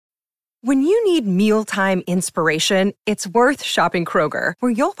When you need mealtime inspiration, it's worth shopping Kroger,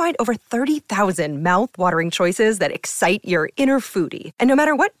 where you'll find over 30,000 mouth-watering choices that excite your inner foodie. And no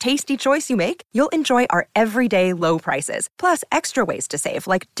matter what tasty choice you make, you'll enjoy our everyday low prices, plus extra ways to save,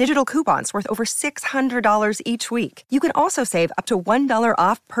 like digital coupons worth over $600 each week. You can also save up to $1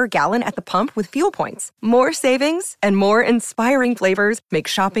 off per gallon at the pump with fuel points. More savings and more inspiring flavors make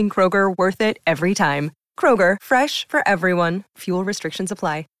shopping Kroger worth it every time. Kroger, fresh for everyone. Fuel restrictions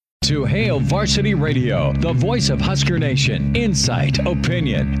apply. To Hail Varsity Radio, the voice of Husker Nation. Insight,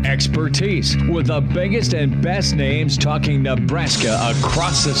 opinion, expertise, with the biggest and best names talking Nebraska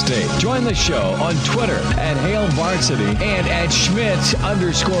across the state. Join the show on Twitter at Hail Varsity and at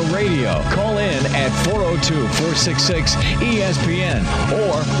Schmidt_radio. Call in at 402-466-ESPN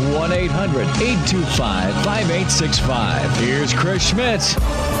or 1-800-825-5865. Here's Chris Schmidt.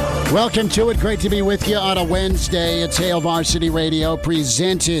 Welcome to it. Great to be with you on a Wednesday. It's Hail Varsity Radio,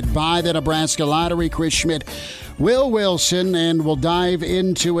 presented by the Nebraska Lottery. Chris Schmidt, Will Wilson, and we'll dive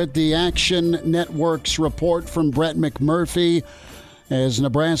into it. The Action Network's report from Brett McMurphy as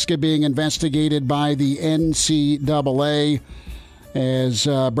Nebraska being investigated by the NCAA. As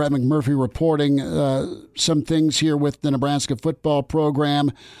Brett McMurphy reporting some things here with the Nebraska football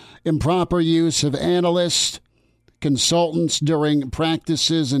program. Improper use of analysts, consultants during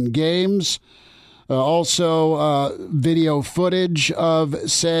practices and games. Also, video footage of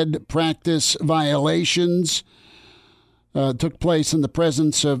said practice violations took place in the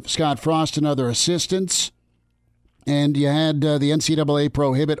presence of Scott Frost and other assistants. And you had the NCAA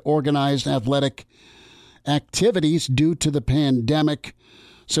prohibit organized athletic activities due to the pandemic.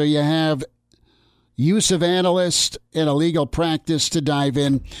 So you have use of analysts and illegal practice to dive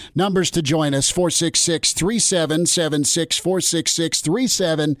in. Numbers to join us,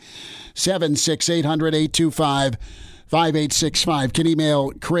 466-3776, 466-3776, 800-825-5865. Can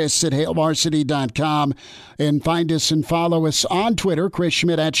email Chris at HailVarsity.com and find us and follow us on Twitter, Chris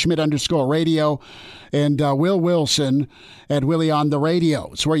Schmidt at Schmidt_radio, and Will Wilson at Willie on the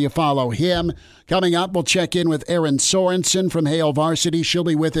Radio. It's where you follow him. Coming up, we'll check in with Erin Sorensen from Hail Varsity. She'll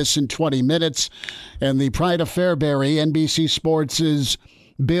be with us in 20 minutes. And the Pride of Fairbury, NBC Sports'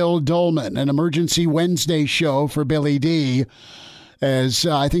 Bill Dolman, an Emergency Wednesday show for Billy D, as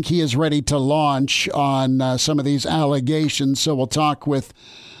I think he is ready to launch on some of these allegations. So we'll talk with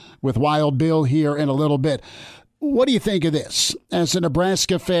Wild Bill here in a little bit. What do you think of this? As a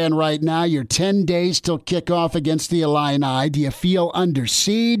Nebraska fan right now, you're 10 days till kickoff against the Illini. Do you feel under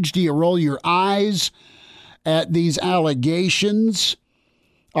siege? Do you roll your eyes at these allegations?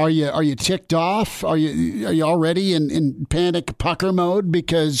 Are you ticked off? Are you already in panic pucker mode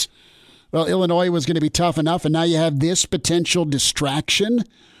because, well, Illinois was going to be tough enough, and now you have this potential distraction?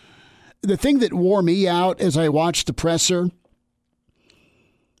 The thing that wore me out as I watched the presser,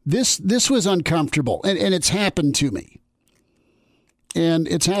 This was uncomfortable, and it's happened to me. And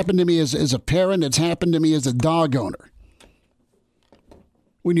it's happened to me as a parent. It's happened to me as a dog owner.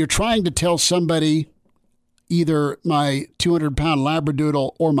 When you're trying to tell somebody, either my 200-pound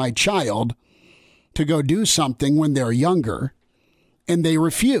Labradoodle or my child, to go do something when they're younger, and they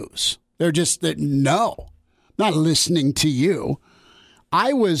refuse. They're just, no, not listening to you.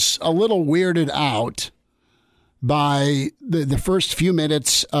 I was a little weirded out by the first few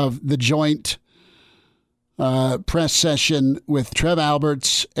minutes of the joint press session with Trev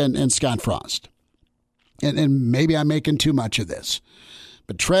Alberts and Scott Frost. And maybe I'm making too much of this.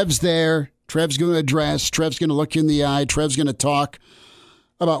 But Trev's there. Trev's going to address. Trev's going to look you in the eye. Trev's going to talk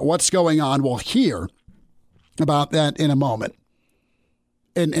about what's going on. We'll hear about that in a moment.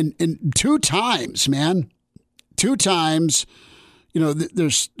 And two times, man. Two times. You know,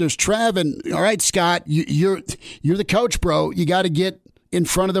 there's Trev and, all right, Scott, you're the coach, bro. You got to get in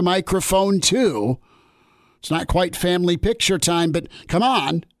front of the microphone, too. It's not quite family picture time, but come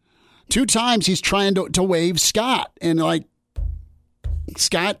on. Two times he's trying to wave Scott. And, like,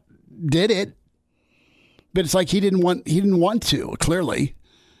 Scott did it. But it's like he didn't want to, clearly.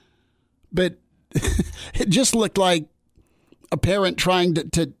 But it just looked like a parent trying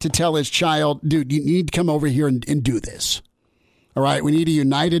to tell his child, dude, you need to come over here and do this. All right, we need a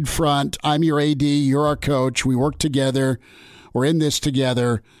united front. I'm your AD. You're our coach. We work together. We're in this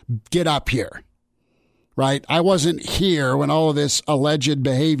together. Get up here. Right? I wasn't here when all of this alleged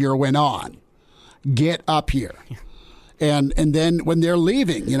behavior went on. Get up here. And then when they're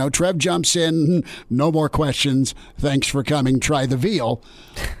leaving, you know, Trev jumps in. No more questions. Thanks for coming. Try the veal.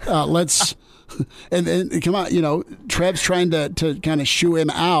 Let's... And then, come on, you know, Trev's trying to kind of shoo him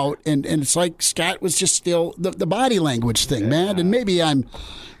out, and it's like Scott was just still the body language thing, man. And maybe I'm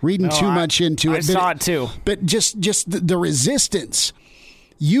reading too much into it. I saw it too. But just the resistance.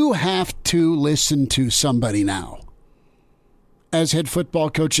 You have to listen to somebody now. As head football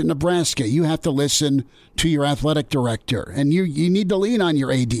coach at Nebraska, you have to listen to your athletic director, and you need to lean on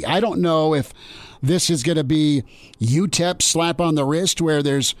your AD. I don't know if this is going to be UTEP slap on the wrist where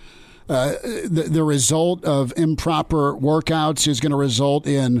there's the result of improper workouts is going to result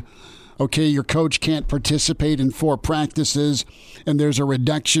in, okay, your coach can't participate in 4 practices, and there's a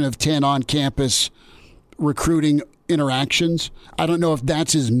reduction of 10 on-campus recruiting interactions. I don't know if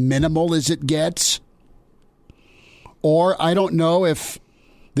that's as minimal as it gets. Or I don't know if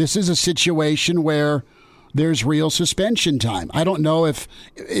this is a situation where there's real suspension time. I don't know if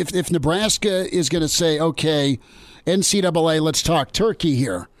Nebraska is going to say, okay, NCAA, let's talk turkey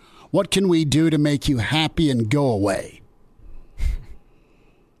here. What can we do to make you happy and go away?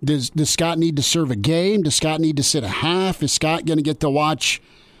 Does Scott need to serve a game? Does Scott need to sit a half? Is Scott going to get to watch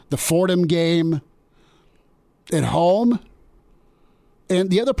the Fordham game at home? And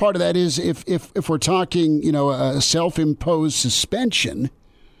the other part of that is if we're talking, a self-imposed suspension,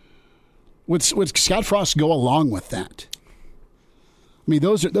 would Scott Frost go along with that? I mean,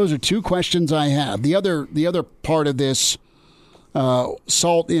 those are 2 questions I have. The other part of this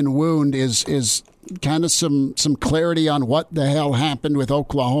salt in wound is kind of some clarity on what the hell happened with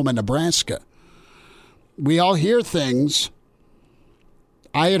Oklahoma and Nebraska. We all hear things.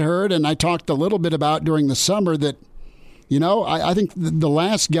 I had heard, and I talked a little bit about during the summer, that I think the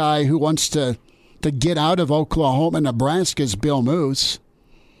last guy who wants to get out of Oklahoma and Nebraska is Bill Moose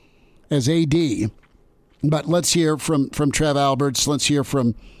as AD. But let's hear from Trev Alberts. Let's hear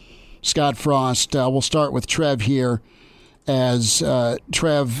from Scott Frost. We'll start with Trev here as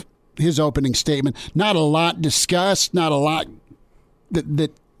Trev, his opening statement. Not a lot discussed, not a lot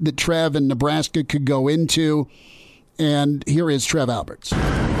that Trev and Nebraska could go into. And here is Trev Alberts.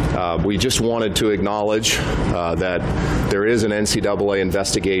 We just wanted to acknowledge that there is an NCAA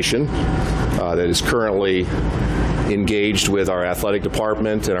investigation that is currently engaged with our athletic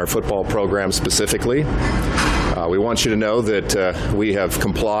department and our football program specifically. We want you to know that we have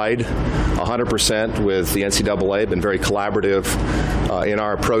complied 100% with the NCAA, been very collaborative in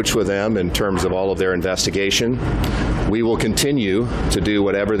our approach with them in terms of all of their investigation. We will continue to do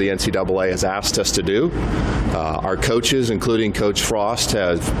whatever the NCAA has asked us to do. Our coaches, including Coach Frost,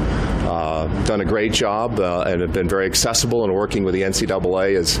 have done a great job and have been very accessible in working with the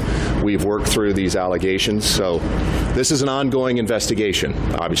NCAA as we've worked through these allegations. So this is an ongoing investigation,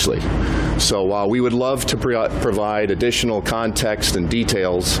 obviously. So while we would love to provide additional context and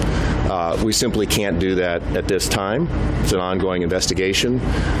details, we simply can't do that at this time. It's an ongoing investigation.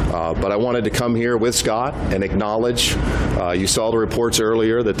 But I wanted to come here with Scott and acknowledge, you saw the reports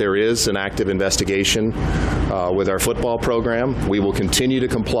earlier, that there is an active investigation with our football program. We will continue to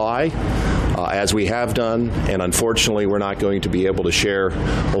comply as we have done, and unfortunately we're not going to be able to share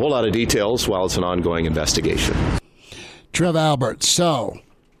a whole lot of details while it's an ongoing investigation. Trev Alberts. So,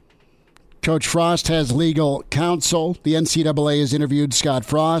 Coach Frost has legal counsel. The NCAA has interviewed Scott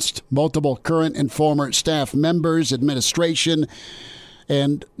Frost, multiple current and former staff members, administration,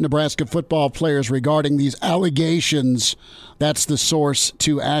 and Nebraska football players regarding these allegations. That's the source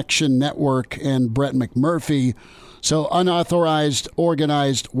to Action Network and Brett McMurphy. So unauthorized,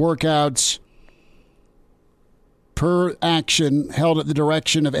 organized workouts per Action held at the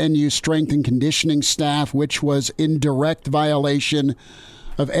direction of NU strength and conditioning staff, which was in direct violation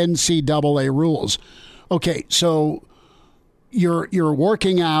of NCAA rules. Okay, so you're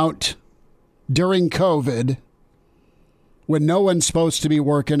working out during COVID when no one's supposed to be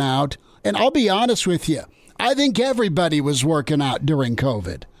working out. And I'll be honest with you, I think everybody was working out during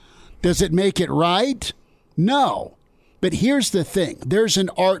COVID. Does it make it right? No. But here's the thing. There's an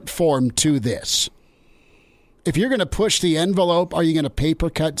art form to this. If you're going to push the envelope, are you going to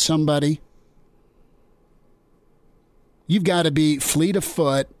paper cut somebody? You've got to be fleet of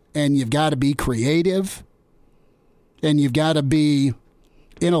foot, and you've got to be creative, and you've got to be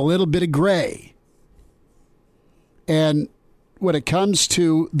in a little bit of gray. And when it comes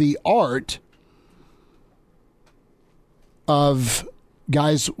to the art of,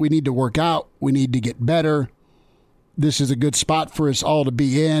 guys, we need to work out, we need to get better, this is a good spot for us all to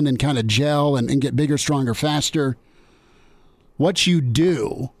be in and kind of gel and get bigger, stronger, faster. What you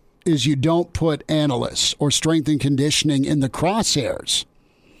do is you don't put analysts or strength and conditioning in the crosshairs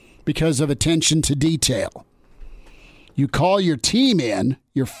because of attention to detail. You call your team in,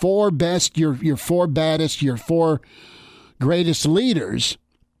 your 4 best, your 4 baddest, your 4 greatest leaders,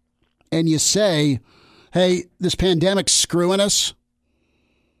 and you say, hey, this pandemic's screwing us.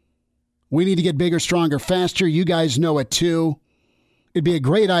 We need to get bigger, stronger, faster. You guys know it too. It'd be a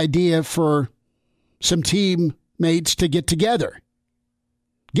great idea for some teammates to get together.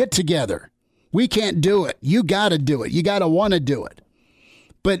 Get together. We can't do it. You got to do it. You got to want to do it.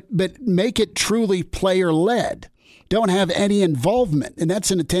 But make it truly player-led. Don't have any involvement. And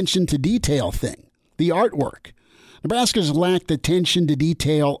that's an attention to detail thing, the artwork. Nebraska's lacked attention to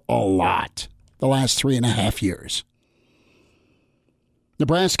detail a lot the last 3.5 years.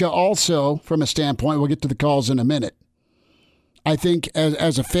 Nebraska also, from a standpoint, we'll get to the calls in a minute, I think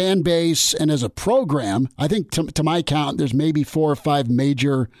as a fan base and as a program, I think to my count, there's maybe 4 or 5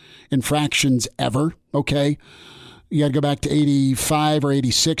 major infractions ever, okay? You got to go back to 85 or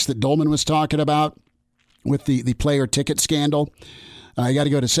 86 that Dolman was talking about with the player ticket scandal. You got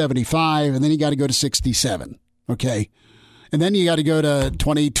to go to 75, and then you got to go to 67, okay? And then you got to go to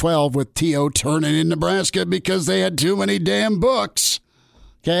 2012 with T.O. turning in Nebraska because they had too many damn books,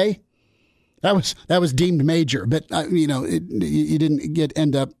 okay? That was deemed major, but you didn't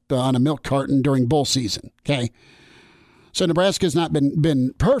end up on a milk carton during bowl season. Okay, so Nebraska's not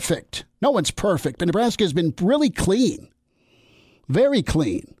been perfect. No one's perfect, but Nebraska's been really clean, very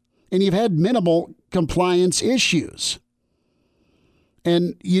clean, and you've had minimal compliance issues.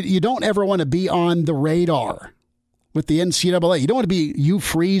 And you don't ever want to be on the radar with the NCAA. You don't want to be Hugh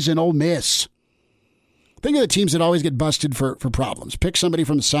Freeze and Ole Miss. Think of the teams that always get busted for problems. Pick somebody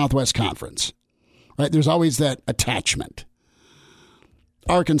from the Southwest Conference. Right? There's always that attachment.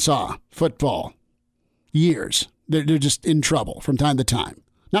 Arkansas, football, years. They're just in trouble from time to time.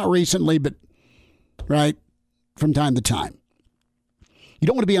 Not recently, but right, from time to time. You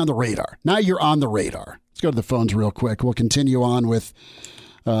don't want to be on the radar. Now you're on the radar. Let's go to the phones real quick. We'll continue on with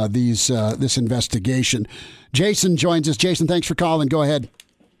this investigation. Jason joins us. Jason, thanks for calling. Go ahead.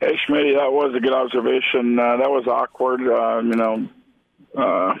 Hey, Schmitty, that was a good observation. That was awkward.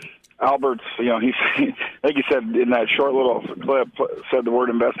 Alberts, he like you said in that short little clip, said the word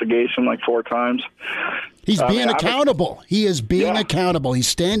investigation like 4 times. He's being accountable. He is being accountable. He's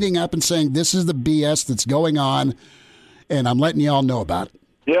standing up and saying, this is the BS that's going on, and I'm letting you all know about it.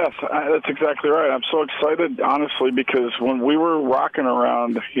 Yes, that's exactly right. I'm so excited, honestly, because when we were rocking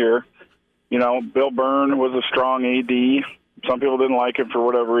around here, Bill Byrne was a strong AD. Some people didn't like him for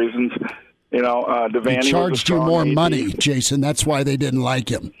whatever reasons. Devaney he charged you more AD. money, Jason. That's why they didn't like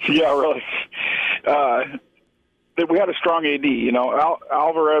him. Yeah, really. We had a strong AD.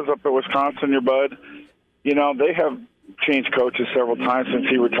 Alvarez up at Wisconsin, your bud. They have changed coaches several times since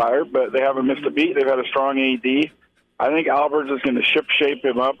he retired, but they haven't missed a beat. They've had a strong AD. I think Alvarez is going to shape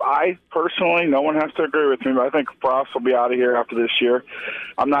him up. I personally, no one has to agree with me, but I think Frost will be out of here after this year.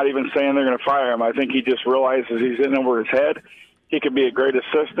 I'm not even saying they're going to fire him. I think he just realizes he's in over his head. He could be a great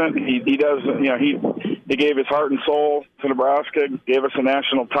assistant. He does, he gave his heart and soul to Nebraska, gave us a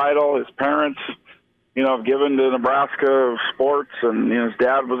national title. His parents, have given to Nebraska sports, and his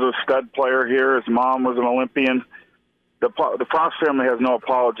dad was a stud player here. His mom was an Olympian. The Frost family has no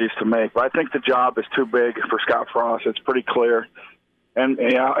apologies to make, but I think the job is too big for Scott Frost. It's pretty clear. And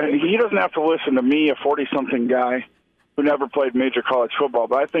he doesn't have to listen to me, a 40-something guy who never played major college football,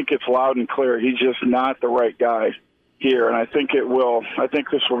 but I think it's loud and clear. He's just not the right guy here, and I think this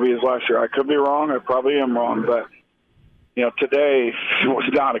will be his last year. I could be wrong. I probably am wrong, but, today was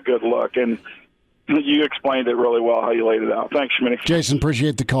not a good look, and you explained it really well how you laid it out. Thanks, Schmitty. Jason,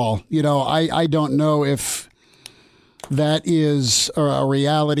 appreciate the call. I don't know if that is a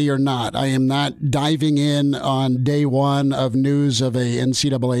reality or not. I am not diving in on day one of news of a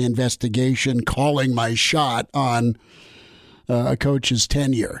NCAA investigation, calling my shot on a coach's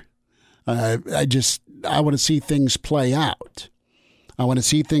tenure. I want to see things play out.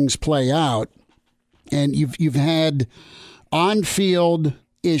 And you've had on-field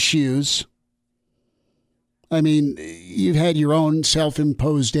issues. I mean, you've had your own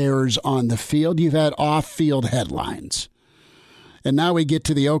self-imposed errors on the field. You've had off-field headlines. And now we get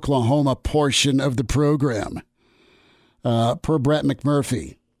to the Oklahoma portion of the program, per Brett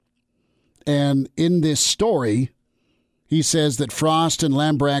McMurphy. And in this story, he says that Frost and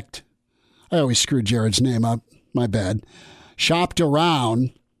Lambrecht, I always screw Jared's name up, my bad, shopped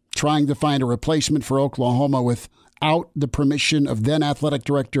around trying to find a replacement for Oklahoma without the permission of then athletic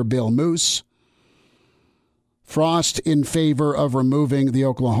director Bill Moose. Frost in favor of removing the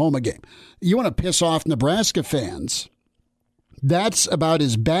Oklahoma game. You want to piss off Nebraska fans? That's about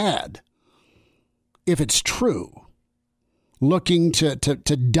as bad, if it's true. Looking to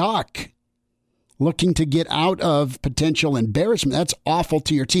duck, looking to get out of potential embarrassment. That's awful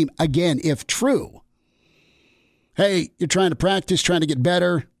to your team. Again, if true. Hey, you're trying to practice, trying to get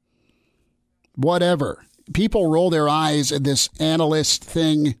better, whatever. People roll their eyes at this analyst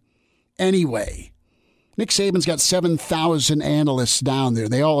thing anyway. Nick Saban's got 7,000 analysts down there.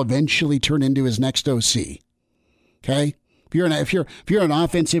 They all eventually turn into his next OC. Okay? If you're an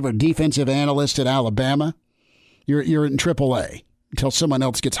offensive or defensive analyst at Alabama, you're in AAA until someone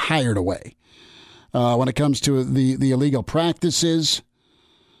else gets hired away. When it comes to the illegal practices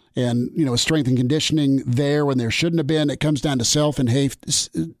and strength and conditioning there when there shouldn't have been, it comes down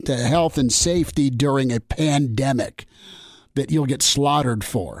to health and safety during a pandemic that you'll get slaughtered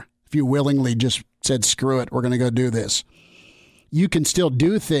for if you willingly just said, screw it, we're going to go do this. You can still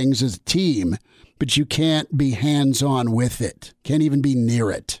do things as a team, but you can't be hands-on with it. Can't even be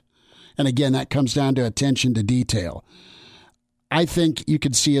near it. And again, that comes down to attention to detail. I think you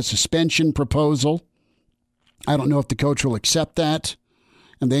could see a suspension proposal. I don't know if the coach will accept that.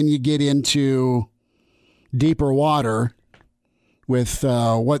 And then you get into deeper water with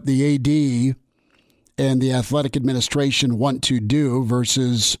what the AD and the athletic administration want to do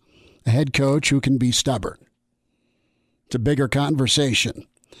versus a head coach who can be stubborn. It's a bigger conversation.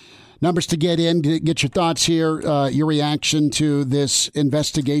 Numbers to get in, get your thoughts here, your reaction to this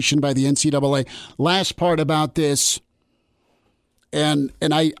investigation by the NCAA. Last part about this, and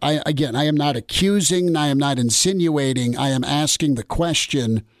I am not accusing, I am not insinuating, I am asking the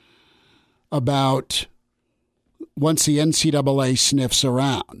question about once the NCAA sniffs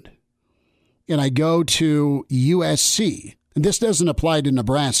around. And I go to USC, and this doesn't apply to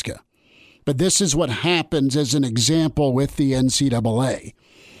Nebraska, but this is what happens as an example with the NCAA.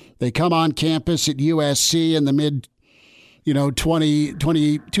 They come on campus at USC in the mid,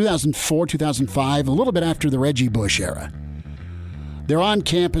 2004, 2005, a little bit after the Reggie Bush era. They're on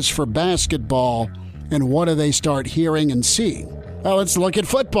campus for basketball, and what do they start hearing and seeing? Well, let's look at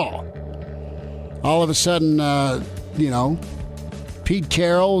football. All of a sudden, Pete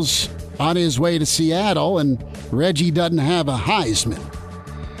Carroll's on his way to Seattle, and Reggie doesn't have a Heisman.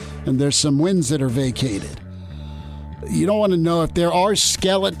 And there's some wins that are vacated. You don't want to know if there are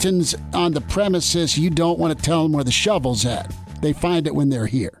skeletons on the premises. You don't want to tell them where the shovel's at. They find it when they're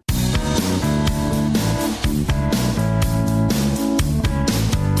here.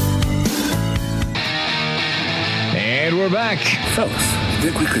 And we're back. Fellas,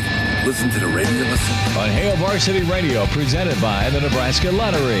 think we could listen to the radio listen? On Hail Varsity Radio, presented by the Nebraska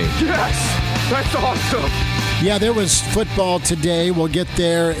Lottery. Yes! That's awesome! Yeah, there was football today. We'll get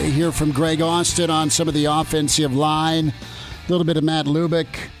there, hear from Greg Austin on some of the offensive line. A little bit of Matt Lubick.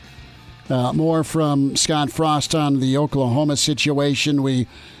 More from Scott Frost on the Oklahoma situation. We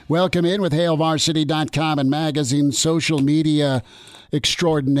welcome in with HailVarsity.com and magazine social media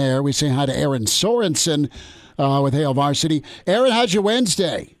extraordinaire. We say hi to Aaron Sorensen with Hail Varsity. Aaron, how's your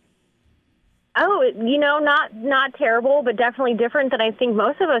Wednesday? Oh, not terrible, but definitely different than I think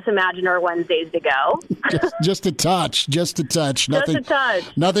most of us imagine our Wednesdays to go. just a touch. Nothing, just a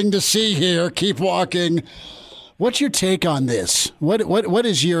touch. Nothing to see here. Keep walking. What's your take on this? What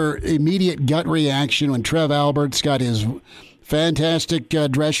is your immediate gut reaction when Trev Albert's got his fantastic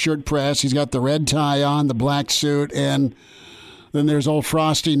dress shirt press? He's got the red tie on, the black suit, and then there's old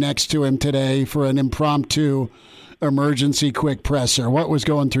Frosty next to him today for an impromptu emergency quick presser. What was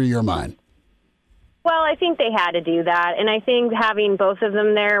going through your mind? Well, I think they had to do that, and I think having both of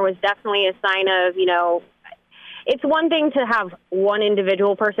them there was definitely a sign of, it's one thing to have one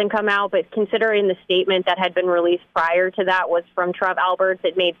individual person come out, but considering the statement that had been released prior to that was from Trev Alberts,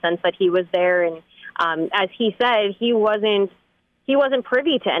 it made sense that he was there, and as he said, he wasn't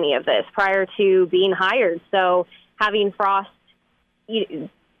privy to any of this prior to being hired, so having Frost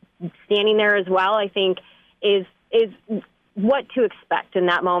standing there as well, I think, is what to expect in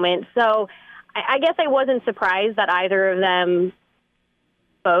that moment. So I guess I wasn't surprised that either of them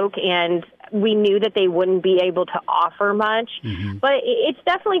spoke, and we knew that they wouldn't be able to offer much. Mm-hmm. But it's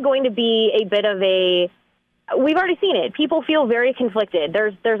definitely going to be a bit of we've already seen it. People feel very conflicted.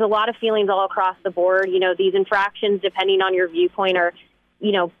 There's a lot of feelings all across the board. These infractions, depending on your viewpoint, are,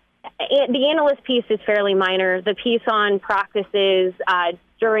 the analyst piece is fairly minor. The piece on practices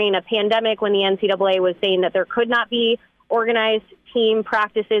during a pandemic when the NCAA was saying that there could not be organized team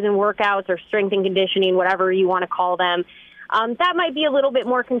practices and workouts or strength and conditioning, whatever you want to call them. That might be a little bit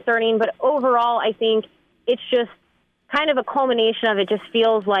more concerning, but overall, I think it's just kind of a culmination of it. Just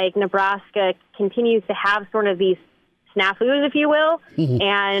feels like Nebraska continues to have sort of these snafus, if you will, mm-hmm.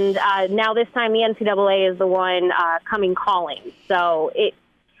 and now this time the NCAA is the one coming calling. So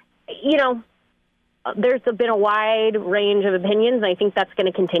there's been a wide range of opinions, and I think that's going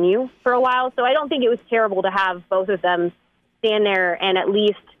to continue for a while. So I don't think it was terrible to have both of them stand there and at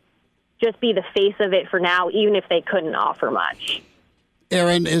least just be the face of it for now, even if they couldn't offer much.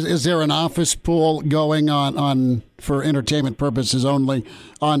 Aaron, is there an office pool going on for entertainment purposes only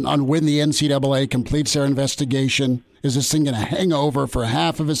on when the NCAA completes their investigation? Is this thing going to hang over for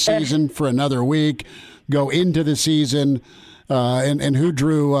half of a season, for another week? go into the season, and who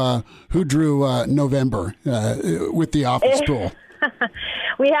drew November with the office pool?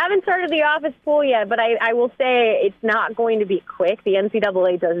 We haven't started the office pool yet, but I will say it's not going to be quick. The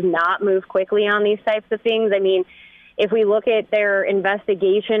NCAA does not move quickly on these types of things. I mean, if we look at their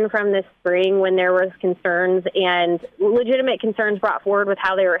investigation from this spring when there was concerns and legitimate concerns brought forward with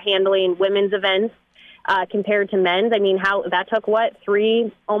how they were handling women's events compared to men's, I mean, how that took, about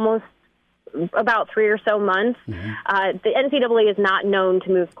 3 or so months. Mm-hmm. The NCAA is not known to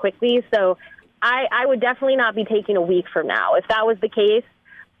move quickly, so I would definitely not be taking a week from now. If that was the case,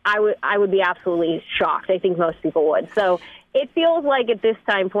 I would be absolutely shocked. I think most people would. So it feels like at this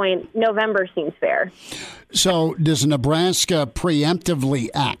time point, November seems fair. So does Nebraska preemptively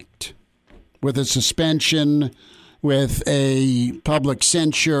act with a suspension, with a public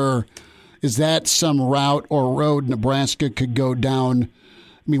censure? Is that some route or road Nebraska could go down?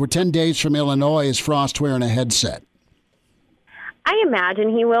 I mean, we're 10 days from Illinois. Is Frost wearing a headset? I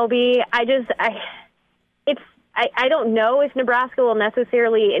imagine he will be. I don't know if Nebraska will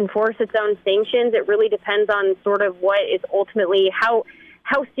necessarily enforce its own sanctions. It really depends on sort of what is ultimately how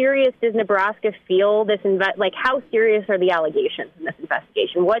serious does Nebraska feel this how serious are the allegations in this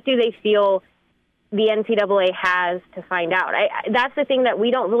investigation? What do they feel the NCAA has to find out? That's the thing that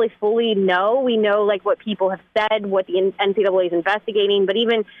we don't really fully know. We know like what people have said, what the NCAA is investigating, but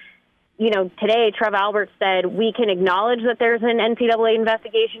even today, Trev Alberts said, we can acknowledge that there's an NCAA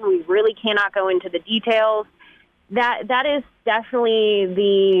investigation. We really cannot go into the details. That is definitely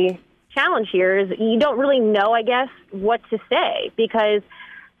the challenge here is you don't really know, I guess, what to say, because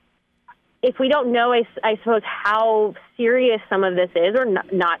if we don't know, I suppose, how serious some of this is or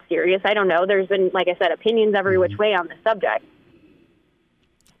not serious, I don't know. There's been, like I said, opinions every which way on the subject.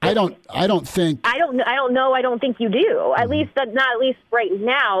 I don't think. I don't know. I don't think you do. At least right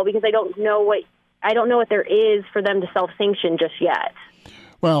now, because I don't know what there is for them to self-sanction just yet.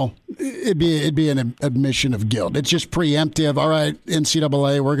 Well, it'd be an admission of guilt. It's just preemptive. All right,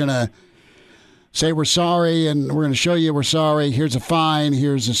 NCAA, we're gonna say we're sorry, and we're gonna show you we're sorry. Here's a fine.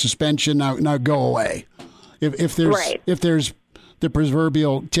 Here's a suspension. Now go away. If there's the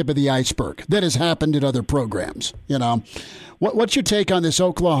proverbial tip of the iceberg that has happened at other programs, What's your take on this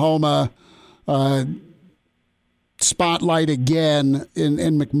Oklahoma spotlight again in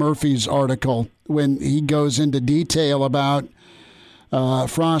McMurphy's article when he goes into detail about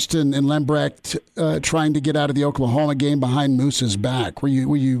Frost and Lembrecht trying to get out of the Oklahoma game behind Moose's back? Were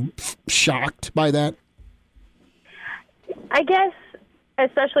you shocked by that? I guess,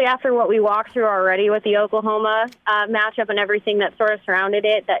 especially after what we walked through already with the Oklahoma matchup and everything that sort of surrounded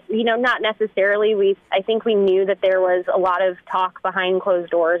it, that, not necessarily. I think we knew that there was a lot of talk behind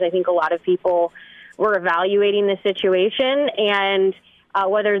closed doors. I think a lot of people were evaluating the situation, and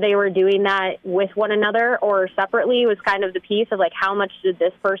whether they were doing that with one another or separately was kind of the piece of, like, how much did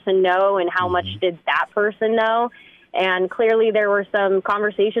this person know and how much did that person know? And clearly there were some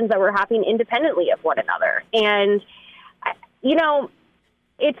conversations that were happening independently of one another. And,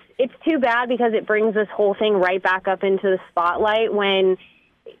 It's too bad because it brings this whole thing right back up into the spotlight when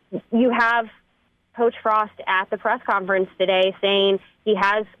you have Coach Frost at the press conference today saying he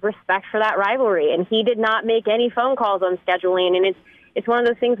has respect for that rivalry, and he did not make any phone calls on scheduling. And it's one of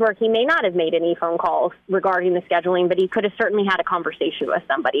those things where he may not have made any phone calls regarding the scheduling, but he could have certainly had a conversation with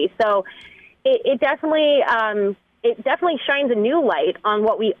somebody. So it definitely shines a new light on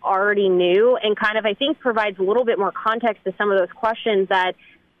what we already knew, and kind of, I think, provides a little bit more context to some of those questions that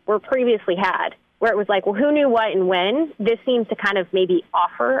were previously had, where it was like, well, who knew what and when? This seems to kind of maybe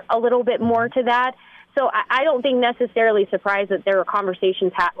offer a little bit more to that. So I don't think necessarily surprised that there were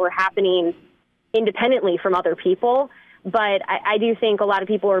conversations were happening independently from other people, but I do think a lot of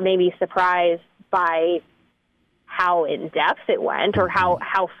people are maybe surprised by how in depth it went or how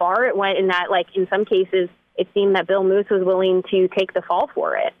far it went, in that, like, in some cases it seemed that Bill Moose was willing to take the fall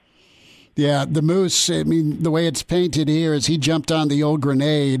for it. Yeah, the Moose, I mean, the way it's painted here is he jumped on the old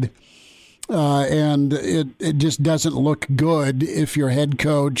grenade, and it just doesn't look good if your head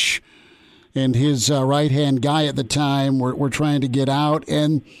coach and his right-hand guy at the time were trying to get out,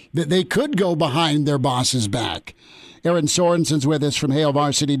 and they could go behind their boss's back. Erin Sorensen's with us from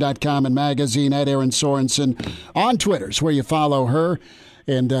HailVarsity.com and magazine, at Erin Sorensen on Twitter's where you follow her.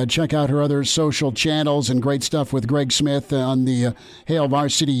 And check out her other social channels and great stuff with Greg Smith on the Hail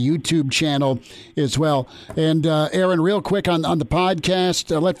Varsity YouTube channel as well. And Erin, real quick on the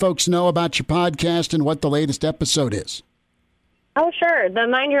podcast, let folks know about your podcast and what the latest episode is. Oh, sure. The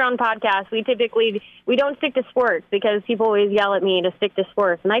Mind Your Own podcast, we don't stick to sports because people always yell at me to stick to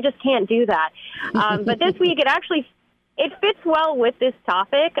sports, and I just can't do that. But this week, it fits well with this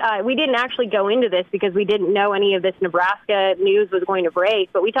topic. We didn't actually go into this because we didn't know any of this Nebraska news was going to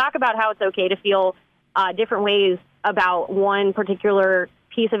break, but we talk about how it's okay to feel different ways about one particular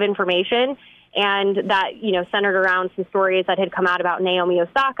piece of information, and that, centered around some stories that had come out about Naomi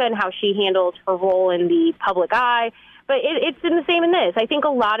Osaka and how she handled her role in the public eye. But it's in the same in this. I think a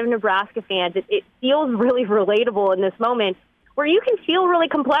lot of Nebraska fans, it feels really relatable in this moment, where you can feel really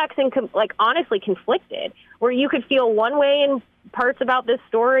complex and honestly conflicted, where you could feel one way in parts about this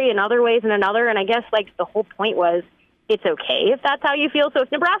story and other ways in another. And I guess the whole point was it's okay if that's how you feel. So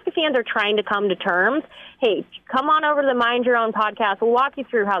if Nebraska fans are trying to come to terms, hey, come on over to the Mind Your Own podcast. We'll walk you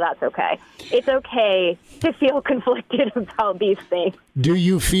through how that's okay. It's okay to feel conflicted about these things. Do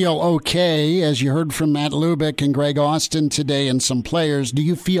you feel okay, as you heard from Matt Lubick and Greg Austin today and some players, do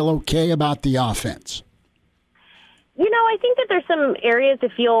you feel okay about the offense? I think that there's some areas to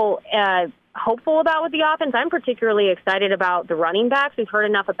feel hopeful about with the offense. I'm particularly excited about the running backs. We've heard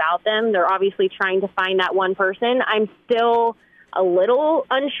enough about them. They're obviously trying to find that one person. I'm still a little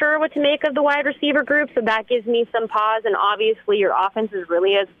unsure what to make of the wide receiver group, so that gives me some pause. And obviously your offense is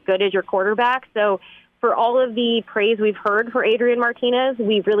really as good as your quarterback. So for all of the praise we've heard for Adrian Martinez,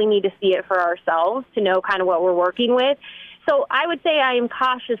 we really need to see it for ourselves to know kind of what we're working with. So I would say I am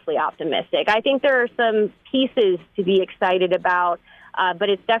cautiously optimistic. I think there are some pieces to be excited about, but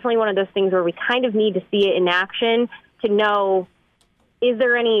it's definitely one of those things where we kind of need to see it in action to know, is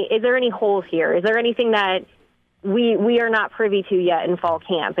there any holes here? Is there anything that we are not privy to yet in fall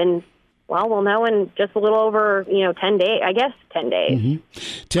camp? And, well, we'll know in just a little over, 10 days, I guess 10 days.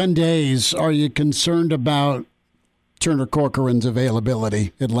 Mm-hmm. 10 days. Are you concerned about Turner Corcoran's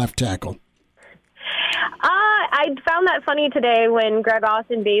availability at left tackle? I found that funny today when Greg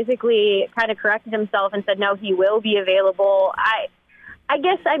Austin basically kind of corrected himself and said, no, he will be available. I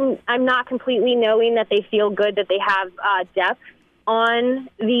guess I'm not completely knowing that they feel good that they have depth on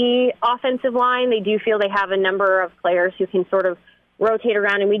the offensive line. They do feel they have a number of players who can sort of rotate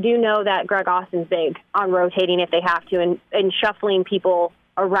around, and we do know that Greg Austin's big on rotating if they have to and shuffling people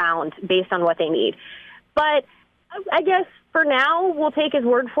around based on what they need. But I guess for now, we'll take his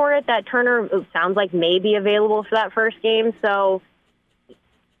word for it that Turner sounds like may be available for that first game. So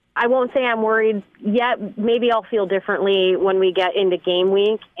I won't say I'm worried yet. Maybe I'll feel differently when we get into game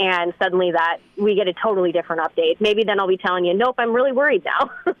week and suddenly that we get a totally different update. Maybe then I'll be telling you, nope, I'm really worried now.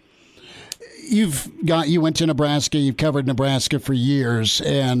 You went to Nebraska. You've covered Nebraska for years.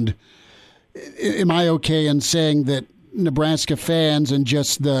 And am I okay in saying that Nebraska fans and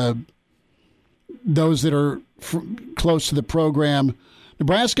just those that are close to the program,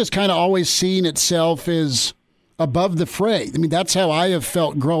 Nebraska's kind of always seen itself as above the fray? I mean, that's how I have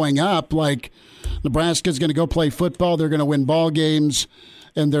felt growing up. Like, Nebraska's going to go play football, they're going to win ball games,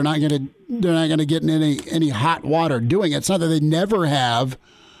 and they're not going to get in any hot water doing it. It's not that they never have,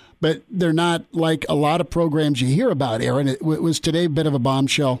 but they're not like a lot of programs you hear about. Aaron, it was today a bit of a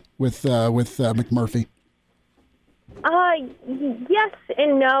bombshell with McMurphy. Yes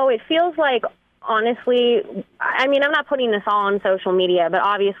and no. It feels like, honestly, I mean, I'm not putting this all on social media, but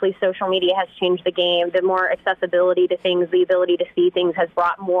obviously social media has changed the game. The more accessibility to things, the ability to see things has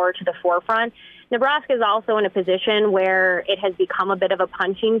brought more to the forefront. Nebraska is also in a position where it has become a bit of a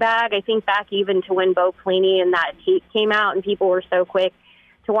punching bag. I think back even to when Bo Pelini and that tape came out and people were so quick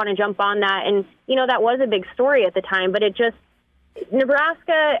to want to jump on that. And, that was a big story at the time, but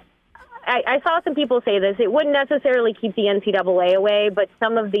Nebraska, I saw some people say this. It wouldn't necessarily keep the NCAA away, but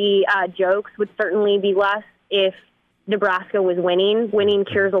some of the jokes would certainly be less if Nebraska was winning. Winning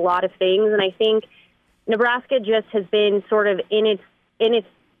cures a lot of things, and I think Nebraska just has been sort of in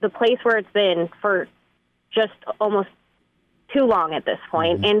the place where it's been for just almost too long at this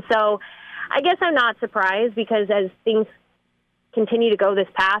point. And so I guess I'm not surprised, because as things continue to go this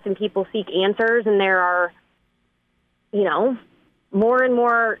path and people seek answers, and there are, more and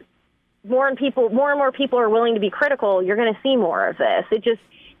more people are willing to be critical, you're going to see more of this.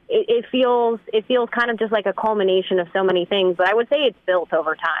 It feels kind of just like a culmination of so many things, but I would say it's built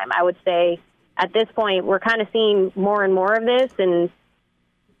over time. I would say at this point we're kind of seeing more and more of this, and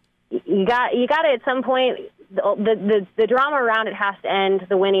you got to at some point, the drama around it has to end.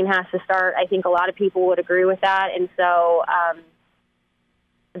 The winning has to start. I think a lot of people would agree with that, and so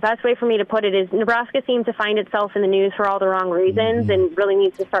the best way for me to put it is Nebraska seems to find itself in the news for all the wrong reasons and really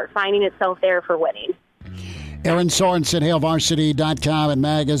needs to start finding itself there for winning. Erin Sorensen, HailVarsity.com and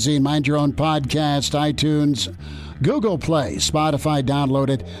magazine. Mind Your Own podcast, iTunes, Google Play, Spotify. Download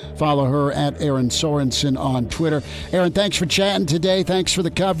it. Follow her at Erin Sorensen on Twitter. Erin, thanks for chatting today. Thanks for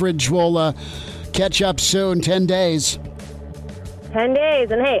the coverage. We'll catch up soon. 10 days. 10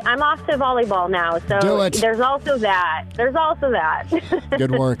 days. And, hey, I'm off to volleyball now, so Do it. There's also that.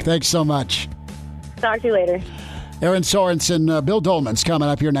 Good work. Thanks so much. Talk to you later. Erin Sorensen, Bill Dolman's coming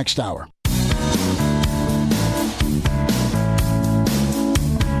up here next hour.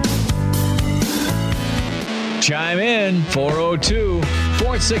 Chime in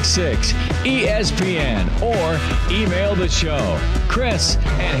 402-466-ESPN or email the show,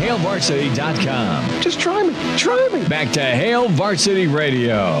 Chris@HailVarsity.com. Just try me. Try me. Back to Hail Varsity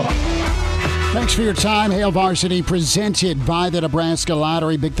Radio. Thanks for your time. Hail Varsity presented by the Nebraska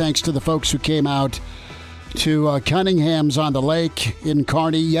Lottery. Big thanks to the folks who came out to Cunningham's on the Lake in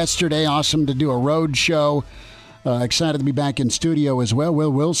Kearney yesterday. Awesome to do a road show. Excited to be back in studio as well.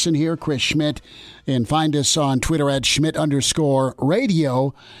 Will Wilson here, Chris Schmidt. And find us on Twitter at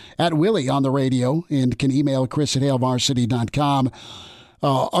Schmidt_radio, at Willie on the radio, and can email Chris@HailVarsity.com.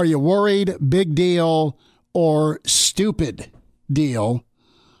 Are you worried? Big deal or stupid deal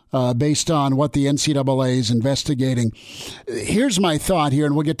based on what the NCAA is investigating? Here's my thought here,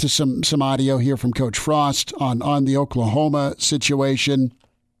 and we'll get to some audio here from Coach Frost on the Oklahoma situation.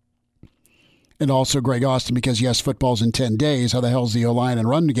 And also Greg Austin, because, yes, football's in 10 days. How the hell's the O-line and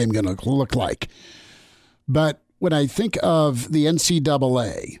run game going to look like? But when I think of the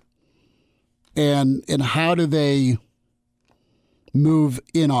NCAA and how do they move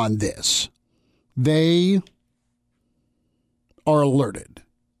in on this, they are alerted,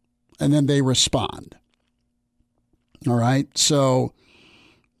 and then they respond. All right? So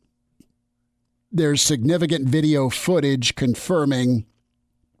there's significant video footage confirming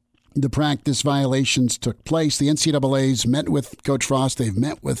the practice violations took place. The NCAA's met with Coach Frost. They've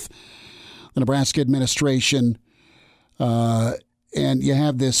met with the Nebraska administration. And you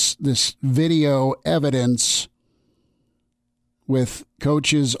have this video evidence with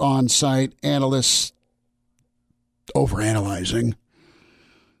coaches on site, analysts overanalyzing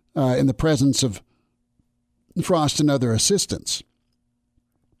in the presence of Frost and other assistants.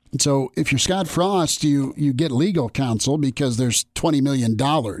 And so if you're Scott Frost, you get legal counsel because there's $20 million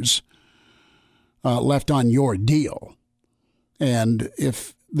left on your deal. And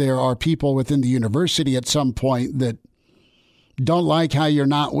if there are people within the university at some point that don't like how you're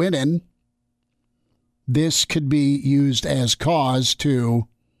not winning, this could be used as cause to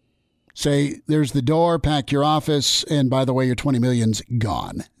say, there's the door, pack your office, and by the way, your $20 million's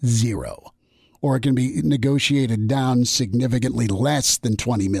gone. Zero. Or it can be negotiated down significantly less than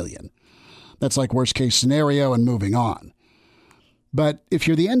 $20 million. That's like worst case scenario and moving on. But if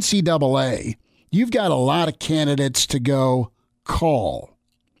you're the NCAA, you've got a lot of candidates to go call.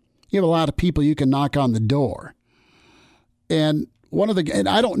 You have a lot of people you can knock on the door. And and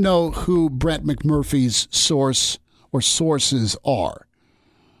I don't know who Brett McMurphy's source or sources are,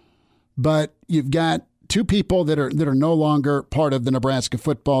 but you've got two people that are no longer part of the Nebraska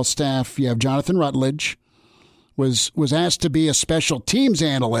football staff. You have Jonathan Rutledge, was asked to be a special teams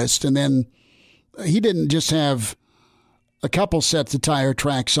analyst, and then he didn't just have a couple sets of tire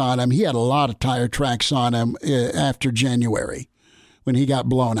tracks on him. He had a lot of tire tracks on him after January when he got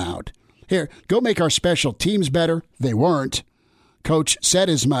blown out. Here, go make our special teams better. They weren't. Coach said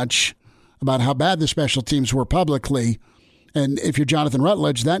as much about how bad the special teams were publicly. And if you're Jonathan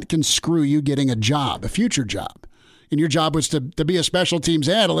Rutledge, that can screw you getting a job, a future job. And your job was to be a special teams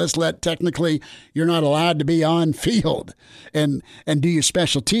analyst. Technically, you're not allowed to be on field and do your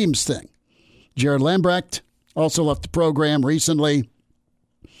special teams thing. Jared Lambrecht also left the program recently.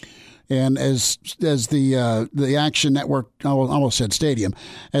 And as the Action Network, I almost said Stadium,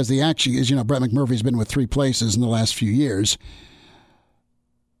 as the Action is, Brett McMurphy's been with three places in the last few years.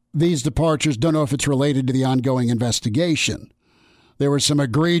 These departures, don't know if it's related to the ongoing investigation. There were some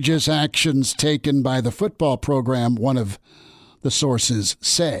egregious actions taken by the football program, one of the sources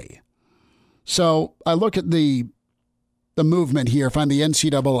say. So I look at the movement here, if I'm the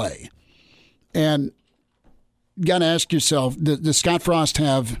NCAA, and you got to ask yourself, does Scott Frost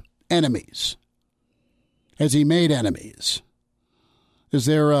have enemies? Has he made enemies? Is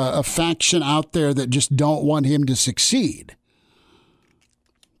there a faction out there that just don't want him to succeed?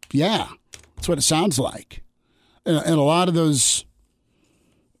 Yeah, that's what it sounds like. And a lot of those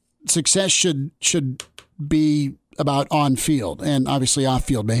success should be about on-field and obviously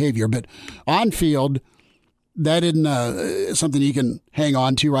off-field behavior. But on-field, that isn't something you can hang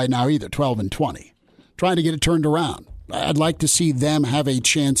on to right now either, 12-20. Trying to get it turned around. I'd like to see them have a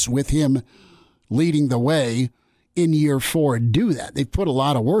chance with him leading the way in year 4 and do that. They've put a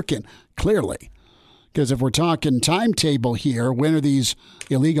lot of work in, clearly. Because if we're talking timetable here, when are these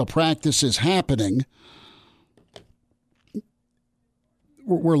illegal practices happening?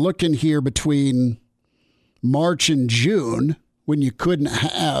 We're looking here between March and June when you couldn't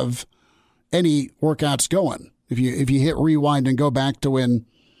have any workouts going. If you hit rewind and go back to when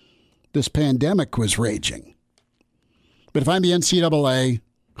this pandemic was raging. But if I'm the NCAA,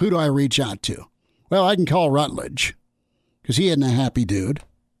 who do I reach out to? Well, I can call Rutledge because he isn't a happy dude.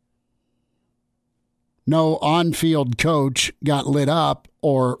 No on-field coach got lit up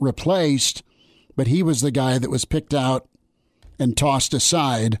or replaced, but he was the guy that was picked out and tossed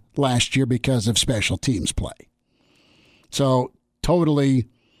aside last year because of special teams play. So totally,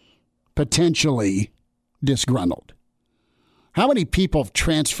 potentially disgruntled. How many people have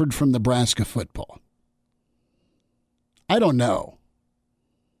transferred from Nebraska football? I don't know.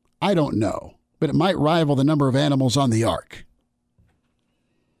 But it might rival the number of animals on the ark.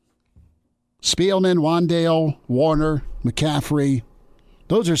 Spielman, Wandale, Warner, McCaffrey,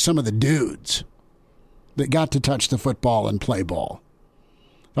 those are some of the dudes that got to touch the football and play ball.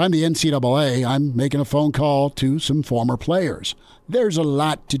 If I'm the NCAA, I'm making a phone call to some former players. There's a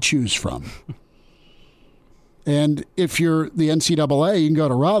lot to choose from. And if you're the NCAA, you can go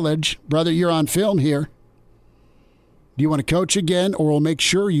to Rutledge. Brother, you're on film here. Do you want to coach again, or we'll make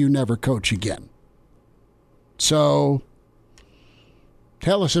sure you never coach again? So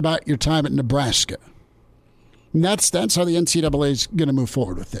tell us about your time at Nebraska. And that's how the NCAA is going to move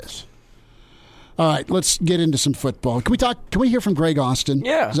forward with this. All right, let's get into some football. Can we hear from Greg Austin?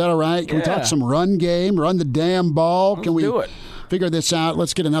 Yeah. Is that all right? Can we talk some run game, run the damn ball? Let's do it. Figure this out?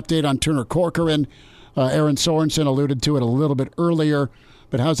 Let's get an update on Turner Corcoran. Aaron Sorensen alluded to it a little bit earlier,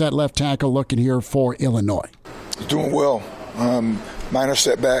 but how's that left tackle looking here for Illinois? He's doing well. Minor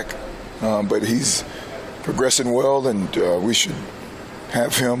setback, but he's progressing well, and we should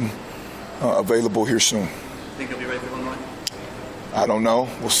have him available here soon. Think he'll be ready for Illinois? I don't know.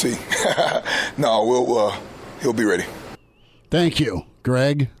 We'll see. No, he'll be ready. Thank you,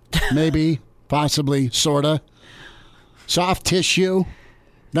 Greg. Maybe, possibly, sorta. Soft tissue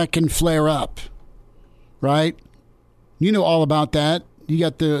that can flare up. Right? You know all about that. You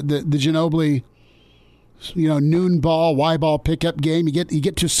got the Ginobili, noon ball, Y ball pickup game. You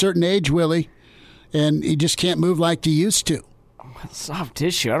get to a certain age, Willie, and you just can't move like you used to. Soft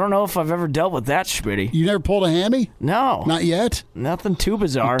tissue. I don't know if I've ever dealt with that, Schmitty. You never pulled a hammy? No. Not yet? Nothing too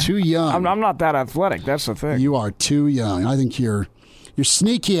bizarre. You're too young. I'm not that athletic. That's the thing. You are too young. I think you're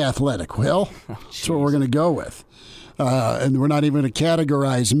sneaky athletic, Will. That's what we're going to go with. And we're not even going to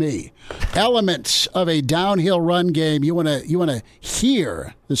categorize me. Elements of a downhill run game. You want to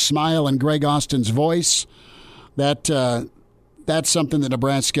hear the smile in Greg Austin's voice. That's something that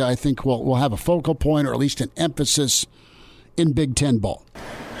Nebraska, I think, will have a focal point or at least an emphasis in Big Ten ball.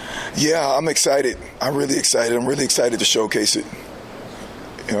 Yeah, I'm excited. I'm really excited. I'm really excited to showcase it.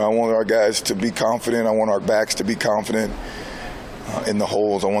 I want our guys to be confident. I want our backs to be confident in the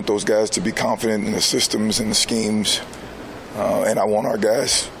holes. I want those guys to be confident in the systems and the schemes. And I want our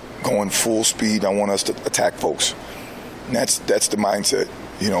guys going full speed. I want us to attack folks. And that's the mindset.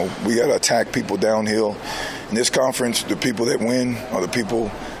 We got to attack people downhill. In this conference, the people that win are the people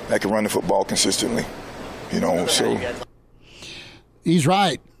that can run the football consistently. So he's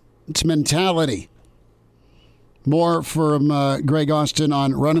right. It's mentality. More from Greg Austin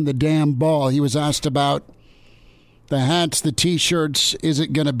on running the damn ball. He was asked about the hats, the T-shirts. Is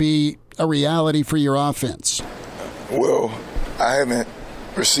it going to be a reality for your offense? Well, I haven't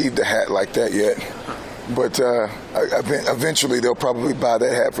received a hat like that yet. But eventually they'll probably buy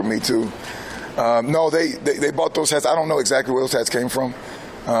that hat for me too. No, they bought those hats. I don't know exactly where those hats came from.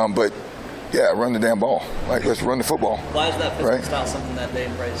 But, yeah, run the damn ball. Let's run the football. Why is that physical style something that they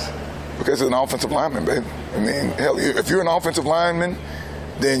embrace? Because it's an offensive lineman, babe. I mean, hell, if you're an offensive lineman,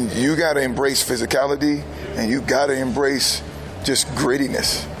 then you got to embrace physicality and you got to embrace just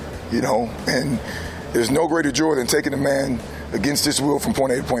grittiness, And there's no greater joy than taking a man against his will from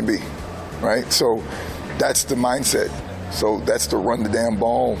point A to point B, right? So that's the mindset. So that's the run the damn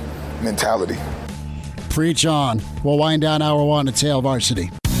ball mentality. Preach on. We'll wind down hour one at Hail Varsity.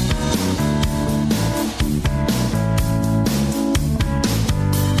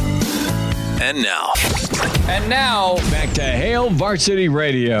 And now, back to Hail Varsity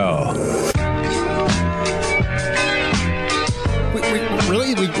Radio.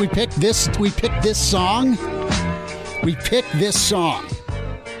 We picked this. We picked this song. We picked this song.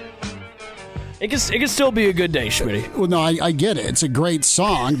 It can still be a good day, Schmitty. Well, no, I get it. It's a great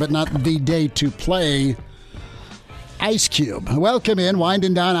song, but not the day to play Ice Cube. Welcome in,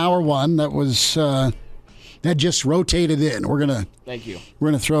 winding down hour one. That was that just rotated in. Thank you.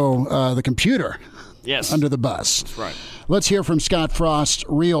 We're gonna throw the computer under the bus. That's right. Let's hear from Scott Frost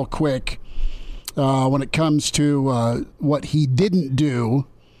real quick when it comes to what he didn't do,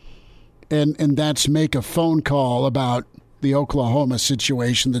 and that's make a phone call about the Oklahoma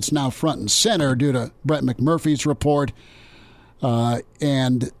situation that's now front and center due to Brett McMurphy's report.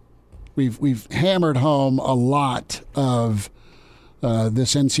 And we've hammered home a lot of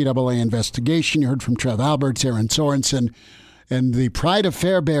this NCAA investigation. You heard from Trev Alberts, Aaron Sorensen, and the pride of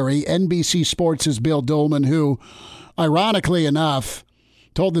Fairbury, NBC Sports' Bill Dolman, who, ironically enough,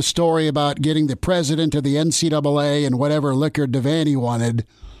 told the story about getting the president of the NCAA and whatever liquor Devaney wanted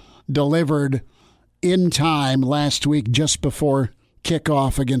delivered in time last week just before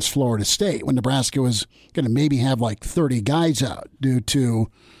kickoff against Florida State, when Nebraska was going to maybe have like 30 guys out due to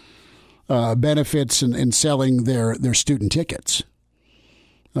benefits and selling their student tickets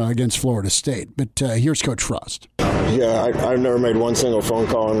against Florida State. But here's Coach Frost. Yeah, I've never made one single phone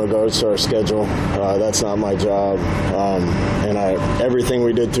call in regards to our schedule. That's not my job. And everything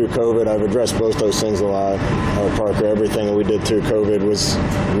we did through COVID, I've addressed both those things a lot. Parker, everything that we did through COVID was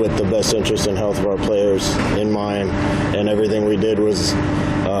with the best interest and health of our players in mind. And everything we did was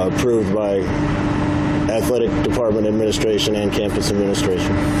approved by athletic department administration and campus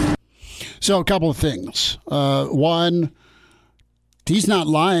administration. So a couple of things. One, he's not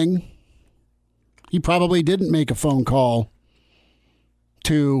lying. He probably didn't make a phone call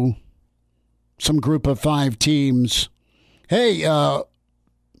to some group of 5 teams. Hey, how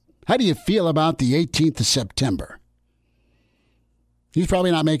do you feel about the 18th of September? He's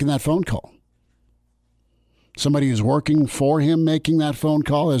probably not making that phone call. Somebody who's working for him making that phone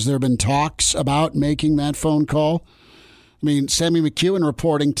call. Has there been talks about making that phone call? I mean, Sammy McEwen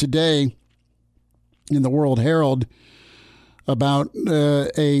reporting today in the World Herald about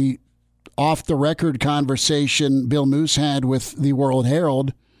a off-the-record conversation Bill Moose had with the World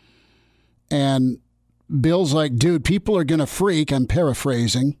Herald. And Bill's like, dude, people are going to freak. I'm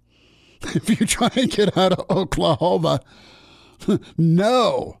paraphrasing. If you try and get out of Oklahoma,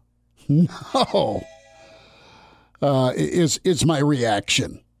 no, is my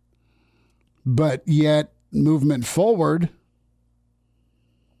reaction. But yet, movement forward,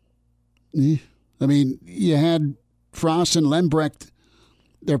 I mean, you had Frost and Lembrecht.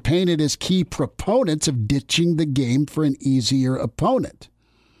 They're painted as key proponents of ditching the game for an easier opponent.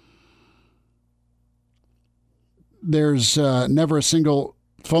 There's never a single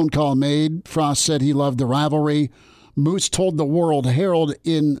phone call made. Frost said he loved the rivalry. Moose told the World Herald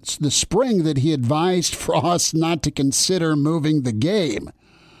in the spring that he advised Frost not to consider moving the game.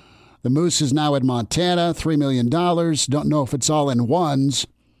 The Moose is now at Montana, $3 million. Don't know if it's all in ones.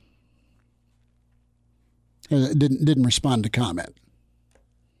 Didn't respond to comment.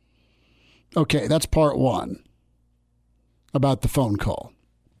 Okay, that's part one about the phone call.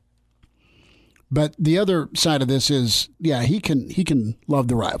 But the other side of this is, yeah, he can love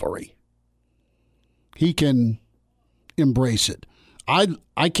the rivalry. He can embrace it. I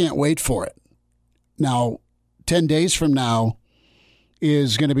can't wait for it. Now, 10 days from now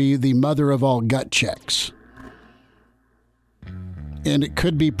is going to be the mother of all gut checks. And it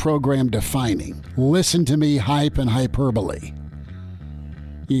could be program defining. Listen to me, hype and hyperbole.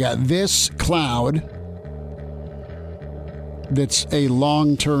 You got this cloud that's a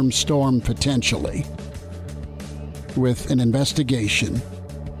long-term storm potentially with an investigation.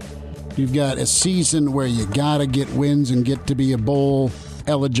 You've got a season where you got to get wins and get to be a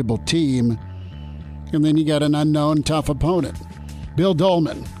bowl-eligible team. And then you got an unknown, tough opponent. Bill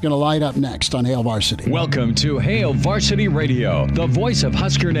Dolman going to light up next on Hail Varsity. Welcome to Hail Varsity Radio, the voice of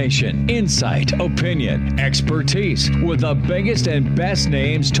Husker Nation. Insight, opinion, expertise, with the biggest and best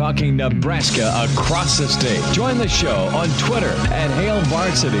names talking Nebraska across the state. Join the show on Twitter at Hail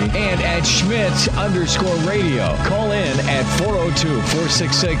Varsity and at Schmitz_radio. Call in at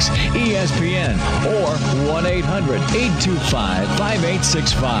 402-466-ESPN or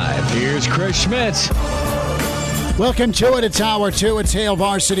 1-800-825-5865. Here's Chris Schmitz. Welcome to it. It's Hour 2. It's Hail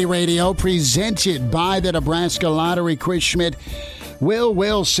Varsity Radio, presented by the Nebraska Lottery. Chris Schmidt, Will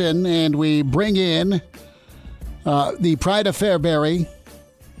Wilson, and we bring in the pride of Fairbury,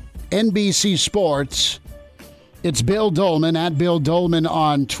 NBC Sports. It's Bill Dolman, at Bill Dolman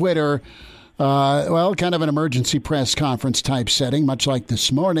on Twitter. Kind of an emergency press conference type setting, much like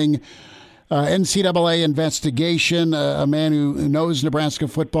this morning. NCAA investigation, a man who knows Nebraska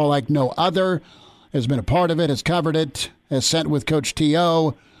football like no other, has been a part of it, has covered it, has sat with Coach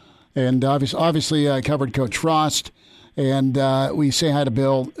T.O., and obviously covered Coach Frost. And we say hi to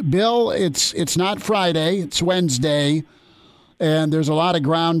Bill. Bill, it's not Friday, it's Wednesday, and there's a lot of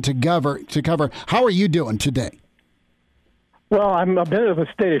ground to cover. How are you doing today? Well, I'm a bit of a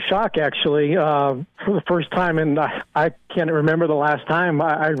state of shock, actually, for the first time, and I can't remember the last time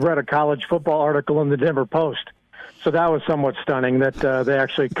I read a college football article in the Denver Post. So that was somewhat stunning that they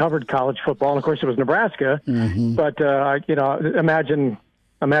actually covered college football. And, of course, it was Nebraska. Mm-hmm. But, imagine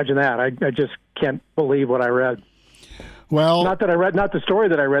that. I just can't believe what I read. Well, not the story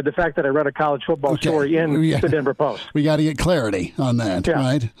that I read, the fact that I read a college football story in the Denver Post. We got to get clarity on that,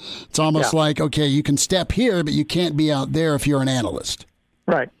 right? It's almost like, okay, you can step here, but you can't be out there if you're an analyst.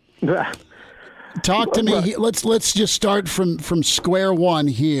 Right. Talk to me. Let's just start from square one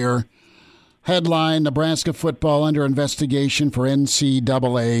here. Headline: Nebraska football under investigation for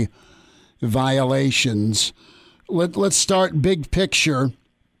NCAA violations. Let's start big picture.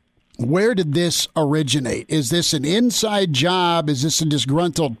 Where did this originate? Is this an inside job? Is this a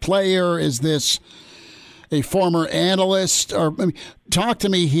disgruntled player? Is this a former analyst? Or talk to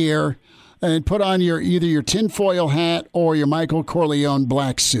me here and put on either your tinfoil hat or your Michael Corleone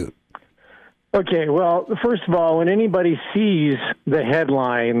black suit. Okay, well, first of all, when anybody sees the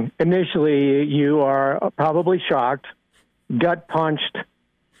headline, initially you are probably shocked, gut-punched,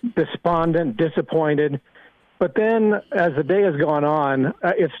 despondent, disappointed. But then as the day has gone on,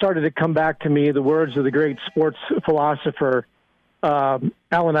 it started to come back to me, the words of the great sports philosopher, Allen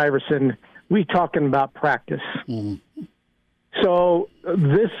Iverson, we talking about practice. Mm-hmm. So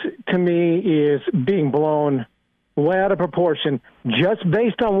this, to me, is being blown way out of proportion, just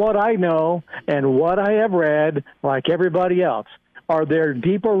based on what I know and what I have read, like everybody else. Are there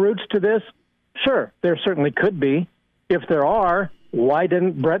deeper roots to this? Sure, there certainly could be. If there are, why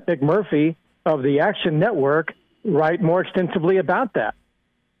didn't Brett McMurphy of the Action Network write more extensively about that?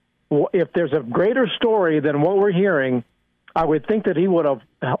 If there's a greater story than what we're hearing, I would think that he would have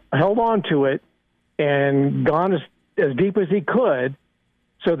held on to it and gone as deep as he could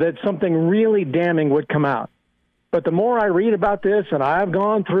so that something really damning would come out. But the more I read about this, and I've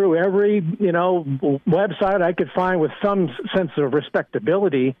gone through every, website I could find with some sense of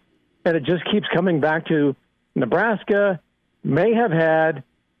respectability, and it just keeps coming back to Nebraska may have had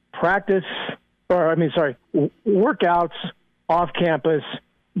workouts off campus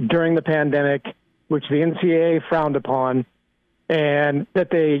during the pandemic, which the NCAA frowned upon, and that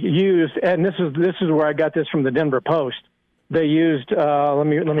they used, and this is where I got this from the Denver Post. They used, let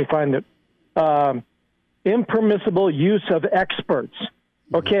me find it, impermissible use of experts.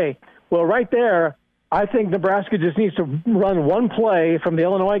 Okay, well, right there, I think Nebraska just needs to run one play from the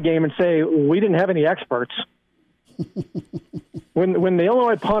Illinois game and say, we didn't have any experts. When the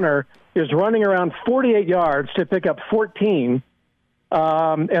Illinois punter is running around 48 yards to pick up 14,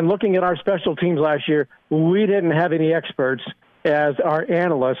 and looking at our special teams last year, we didn't have any experts as our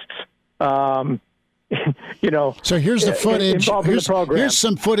analysts. So here's the footage. Here's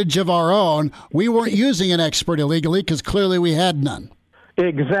some footage of our own. We weren't using an expert illegally because clearly we had none.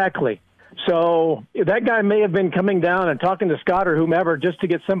 Exactly. So that guy may have been coming down and talking to Scott or whomever just to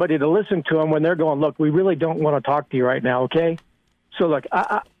get somebody to listen to him when they're going, look, we really don't want to talk to you right now, okay? So look,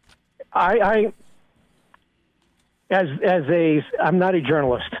 I'm not a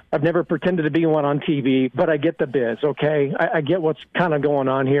journalist. I've never pretended to be one on TV, but I get the biz, okay? I get what's kind of going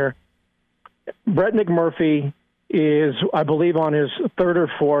on here. Brett McMurphy is, I believe, on his third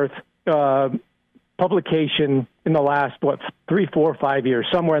or fourth publication in the last, 3, 4, 5 years,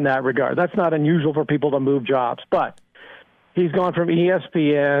 somewhere in that regard. That's not unusual for people to move jobs, but he's gone from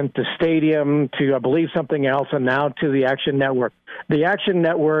ESPN to Stadium to, I believe, something else, and now to the Action Network. The Action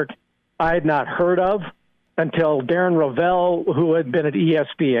Network I had not heard of until Darren Rovell, who had been at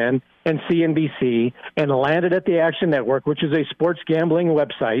ESPN and CNBC and landed at the Action Network, which is a sports gambling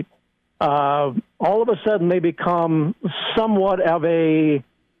website. All of a sudden they become somewhat of a,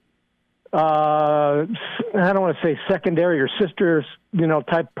 I don't want to say secondary or sisters,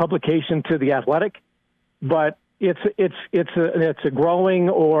 type publication to The Athletic, but it's a growing,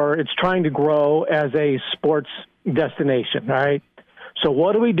 or it's trying to grow as a sports destination. All right. So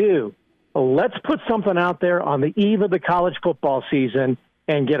what do? Let's put something out there on the eve of the college football season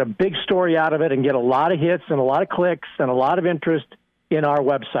and get a big story out of it and get a lot of hits and a lot of clicks and a lot of interest in our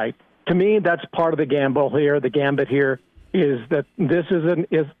website. To me, that's part of the gamble here. The gambit here is that this is a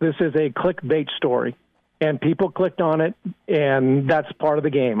clickbait story, and people clicked on it, and that's part of the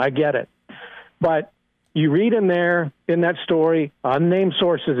game. I get it, but you read in there in that story, unnamed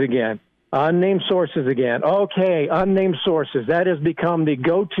sources again. Okay, unnamed sources. That has become the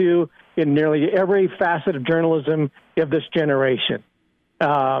go-to in nearly every facet of journalism of this generation.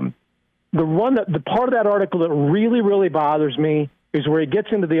 The part of that article that really, really bothers me is where he gets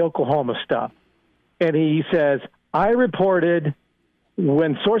into the Oklahoma stuff. And he says, I reported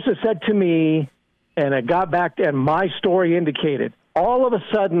when sources said to me, and it got back, and my story indicated. All of a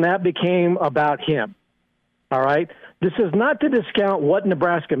sudden, that became about him. All right? This is not to discount what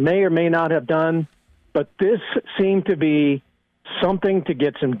Nebraska may or may not have done, but this seemed to be something to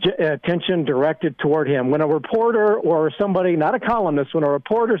get some attention directed toward him. When a reporter or somebody, not a columnist, when a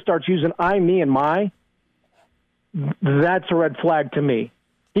reporter starts using I, me, and my, that's a red flag to me.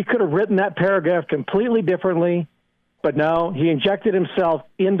 He could have written that paragraph completely differently, but no, he injected himself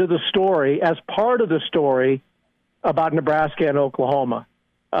into the story as part of the story about Nebraska and Oklahoma.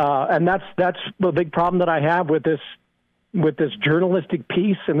 And that's the big problem that I have with this journalistic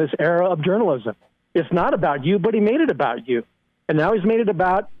piece and this era of journalism. It's not about you, but he made it about you. And now he's made it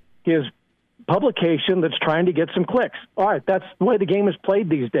about his publication that's trying to get some clicks. All right, that's the way the game is played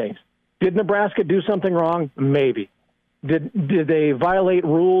these days. Did Nebraska do something wrong? Maybe. Did they violate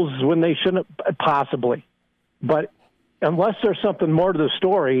rules when they shouldn't? Possibly. But unless there's something more to the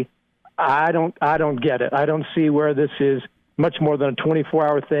story, I don't get it. I don't see where this is much more than a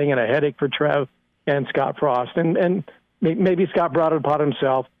 24-hour thing and a headache for Trev and Scott Frost. And maybe Scott brought it upon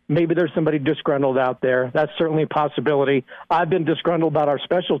himself. Maybe there's somebody disgruntled out there. That's certainly a possibility. I've been disgruntled about our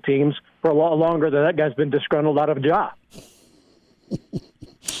special teams for a lot longer than that guy's been disgruntled out of a job.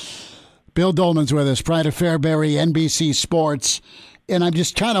 Bill Dolman's with us, Pride of Fairbury, NBC Sports. And I'm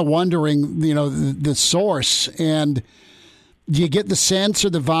just kind of wondering, the source. And do you get the sense or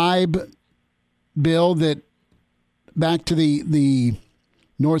the vibe, Bill, that back to the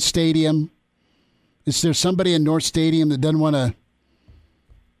North Stadium, is there somebody in North Stadium that doesn't want to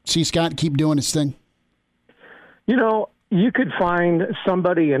see Scott keep doing his thing? You could find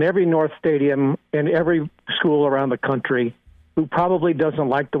somebody in every North Stadium in every school around the country who probably doesn't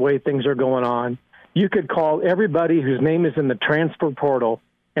like the way things are going on. You could call everybody whose name is in the transfer portal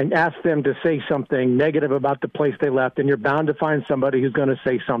and ask them to say something negative about the place they left, and you're bound to find somebody who's going to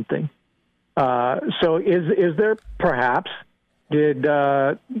say something. So is there perhaps, did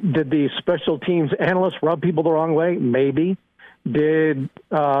the special teams analysts rub people the wrong way? Maybe. Did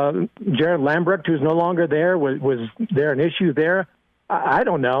Jared Lambrecht, who's no longer there, was there an issue there? I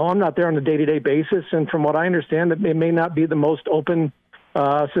don't know. I'm not there on a day-to-day basis, and from what I understand, it may not be the most open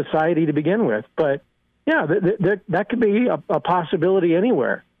society to begin with. But, yeah, that could be a possibility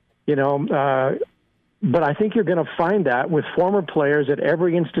anywhere, But I think you're going to find that with former players at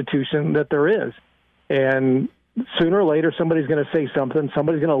every institution that there is. And sooner or later, somebody's going to say something.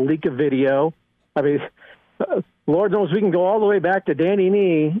 Somebody's going to leak a video. I mean, Lord knows we can go all the way back to Danny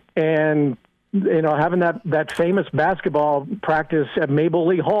Nee and, having that famous basketball practice at Mabel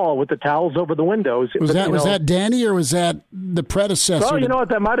Lee Hall with the towels over the windows. Was that Danny or was that the predecessor? Oh, you know what?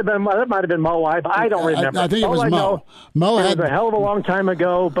 That might have been Mo. I don't remember. I think it was Mo. Mo was a hell of a long time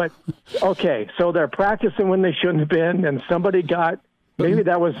ago, but okay. So they're practicing when they shouldn't have been, and somebody got maybe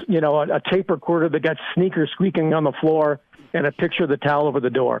that was a tape recorder that got sneakers squeaking on the floor and a picture of the towel over the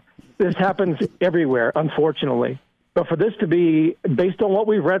door. This happens everywhere, unfortunately. But for this to be, based on what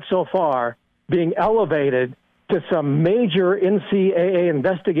we've read so far, being elevated to some major NCAA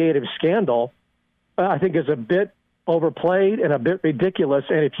investigative scandal, I think is a bit overplayed and a bit ridiculous.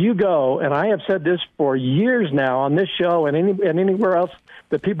 And if you go, and I have said this for years now on this show and anywhere else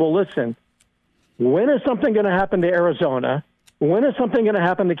that people listen, when is something going to happen to Arizona? When is something going to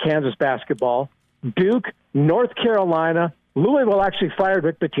happen to Kansas basketball? Duke, North Carolina, Louisville actually fired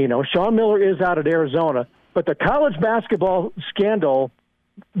Rick Pitino. Sean Miller is out at Arizona. But the college basketball scandal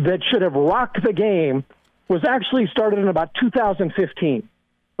that should have rocked the game was actually started in about 2015,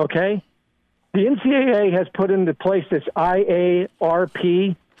 okay? The NCAA has put into place this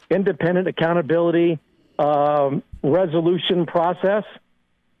IARP, Independent Accountability Resolution Process.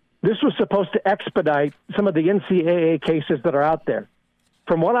 This was supposed to expedite some of the NCAA cases that are out there.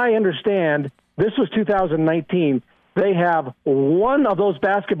 From what I understand, this was 2019. They have one of those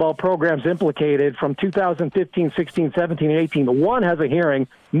basketball programs implicated from 2015, 16, 17, and 18. One has a hearing.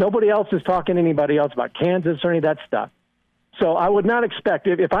 Nobody else is talking to anybody else about Kansas or any of that stuff. So I would not expect,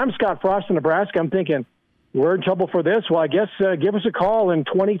 if I'm Scott Frost in Nebraska, I'm thinking, we're in trouble for this. Well, I guess give us a call in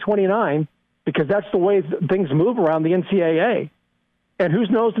 2029 because that's the way things move around the NCAA. And who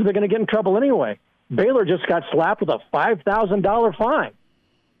knows if they're going to get in trouble anyway. Baylor just got slapped with a $5,000 fine,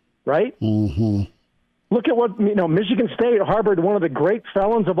 right? Mm-hmm. Look at what, Michigan State harbored one of the great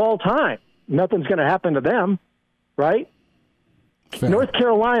felons of all time. Nothing's going to happen to them, right? Fair. North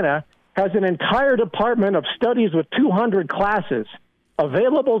Carolina has an entire department of studies with 200 classes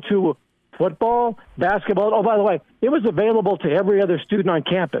available to football, basketball. Oh, by the way, it was available to every other student on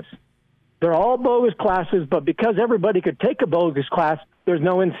campus. They're all bogus classes, but because everybody could take a bogus class, there's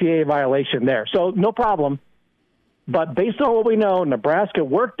no NCAA violation there. So no problem. But based on what we know, Nebraska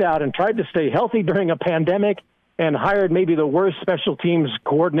worked out and tried to stay healthy during a pandemic and hired maybe the worst special teams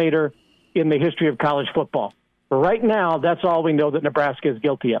coordinator in the history of college football. Right now, that's all we know that Nebraska is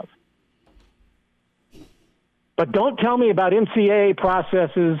guilty of. But don't tell me about NCAA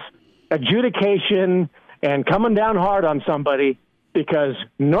processes, adjudication, and coming down hard on somebody, because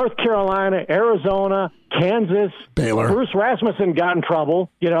North Carolina, Arizona, Kansas, Baylor, Bruce Rasmussen got in trouble.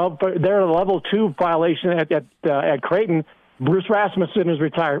 For their level 2 violation at Creighton. Bruce Rasmussen is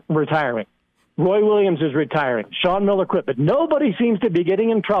retiring. Roy Williams is retiring. Sean Miller quit. But nobody seems to be getting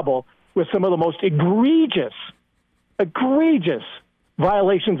in trouble with some of the most egregious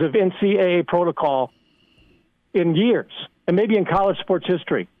violations of NCAA protocol in years, and maybe in college sports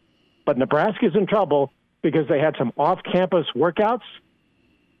history. But Nebraska's in trouble because they had some off-campus workouts.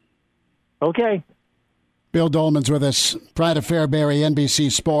 Okay. Bill Dolman's with us. Pride of Fairbury, NBC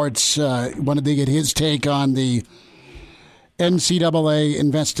Sports. Wanted to get his take on the NCAA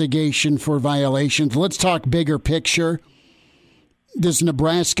investigation for violations. Let's talk bigger picture. Does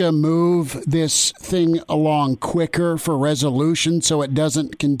Nebraska move this thing along quicker for resolution so it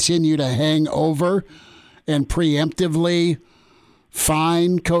doesn't continue to hang over and preemptively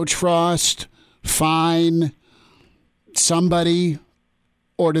fine Coach Frost, fine somebody,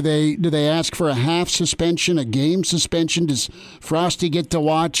 or do they ask for a half suspension, a game suspension? Does Frosty get to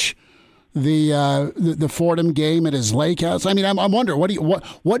watch the Fordham game at his lake house? I mean, I'm wondering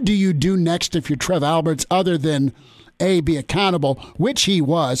what do you do next if you're Trev Alberts, other than be accountable, which he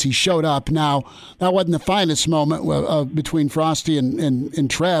was. He showed up. Now, that wasn't the finest moment between Frosty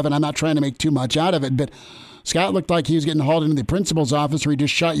and Trev, and I'm not trying to make too much out of it, but Scott looked like he was getting hauled into the principal's office where he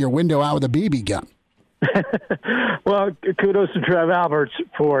just shot your window out with a BB gun. Well, kudos to Trev Alberts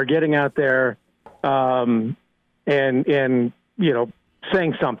for getting out there and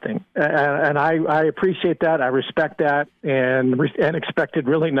saying something. And I appreciate that. I respect that and expected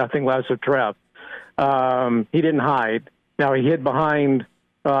really nothing less of Trev. He didn't hide. Now, he hid behind,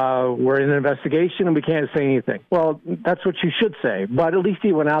 we're in an investigation and we can't say anything. Well, that's what you should say. But at least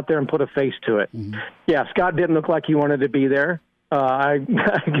he went out there and put a face to it. Mm-hmm. Yeah, Scott didn't look like he wanted to be there. I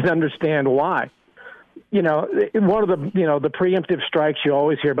can understand why. One of the preemptive strikes you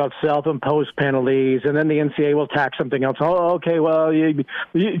always hear about, self-imposed penalties, and then the NCAA will tack something else. Oh, okay, well, 2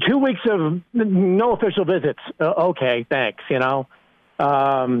 weeks of no official visits. Okay, thanks,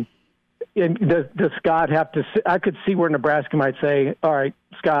 Does Scott have to? I could see where Nebraska might say, "All right,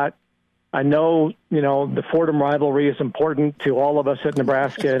 Scott, I know the Fordham rivalry is important to all of us at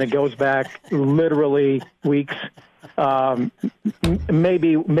Nebraska, and it goes back literally weeks.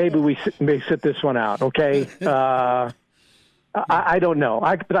 Maybe we sit this one out, okay? I don't know.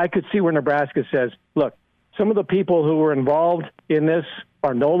 But I could see where Nebraska says, look, some of the people who were involved in this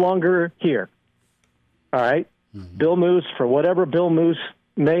are no longer here. All right, Bill Moose, for whatever Bill Moose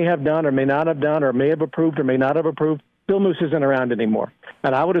may have done or may not have done or may have approved or may not have approved, Bill Moose isn't around anymore.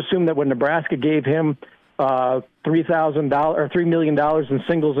 And I would assume that when Nebraska gave him $3,000 or $3 million in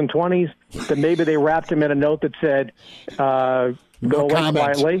singles and 20s, that maybe they wrapped him in a note that said, go away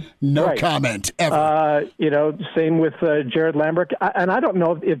quietly. No comment ever. Same with Jared Lambrick. And I don't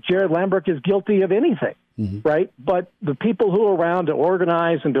know if Jared Lambrick is guilty of anything, right? But the people who are around to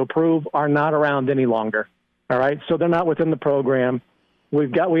organize and to approve are not around any longer. All right, so they're not within the program. We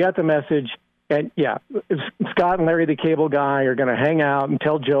got the message. And, yeah, Scott and Larry the Cable Guy are going to hang out and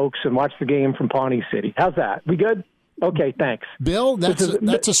tell jokes and watch the game from Pawnee City. How's that? We good? Okay, thanks. Bill,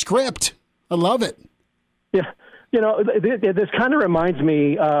 that's a script. I love it. Yeah. This kind of reminds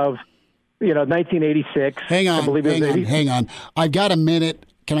me of, 1986. Hang on. I've got a minute.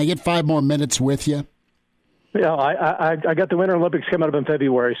 Can I get 5 more minutes with you? Yeah, I got the Winter Olympics coming up in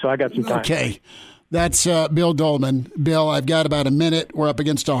February, so I got some time. Okay. That's Bill Dolman. Bill, I've got about a minute. We're up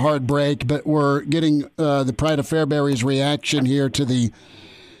against a hard break, but we're getting the Pride of Fairbury's reaction here to the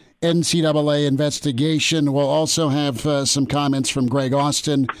NCAA investigation. We'll also have some comments from Greg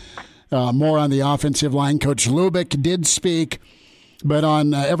Austin, more on the offensive line. Coach Lubick did speak, but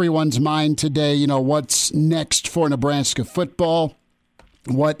on everyone's mind today, what's next for Nebraska football?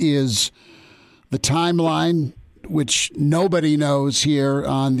 What is the timeline, which nobody knows here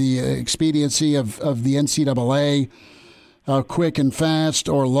on the expediency of the NCAA, how quick and fast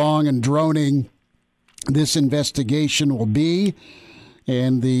or long and droning this investigation will be.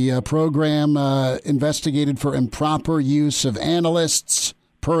 And the program investigated for improper use of analysts,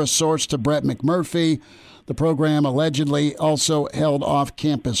 per a source to Brett McMurphy. The program allegedly also held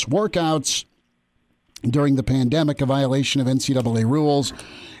off-campus workouts during the pandemic, a violation of NCAA rules.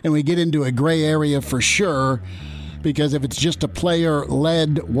 And we get into a gray area for sure, because if it's just a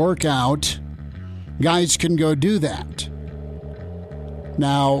player-led workout, guys can go do that.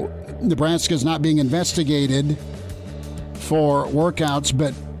 Now, Nebraska's not being investigated for workouts,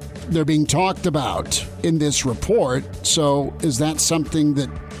 but they're being talked about in this report. So is that something that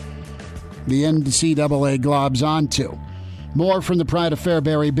the NCAA globs onto. More from the Pride of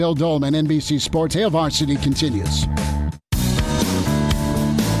Fairbury, Bill Dolman, NBC Sports. Hail Varsity continues.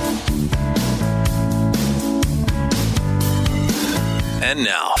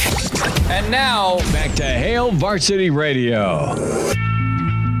 And now, back to Hail Varsity Radio.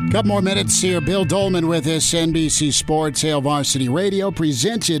 Couple more minutes here. Bill Dolman with us, NBC Sports, Hail Varsity Radio,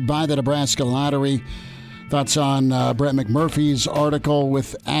 presented by the Nebraska Lottery. Thoughts on Brett McMurphy's article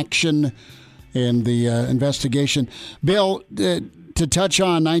with Action and the investigation. Bill, to touch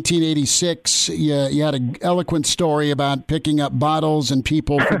on 1986, you had an eloquent story about picking up bottles and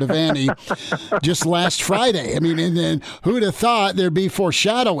people for Devaney just last Friday. I mean, and who'd have thought there'd be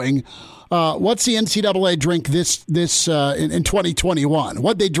foreshadowing? What's the NCAA drink this in 2021?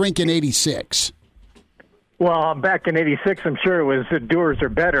 What'd they drink in 86? Well, back in 86, I'm sure it was the Dewar's or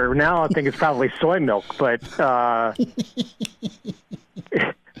better. Now I think it's probably soy milk. But,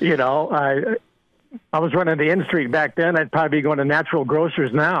 you know, I was running the N Street back then. I'd probably be going to Natural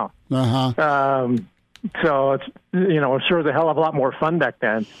Grocers now. So it's, you know, I'm sure it was a hell of a lot more fun back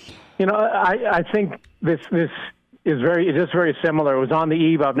then. You know, I think this is very similar. It was on the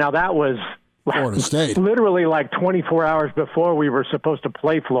eve of, now that was Florida State, literally like 24 hours before we were supposed to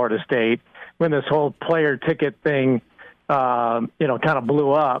play Florida State, when this whole player ticket thing, you know, kind of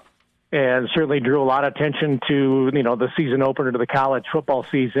blew up. And certainly drew a lot of attention to, you know, the season opener to the college football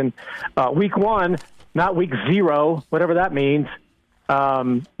season. Week 1, not week 0, whatever that means.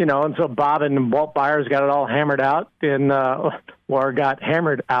 You know, and so Bob and Walt Byers got it all hammered out or got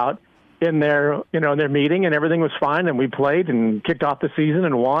hammered out in their, you know, in their meeting, and everything was fine. And we played and kicked off the season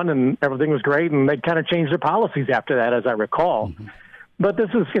and won, and everything was great. And they kind of changed their policies after that, as I recall. Mm-hmm. But this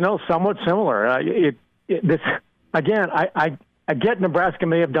is, you know, somewhat similar. This again, I get Nebraska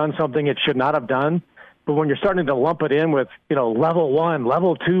may have done something it should not have done, but when you're starting to lump it in with, you know, level 1,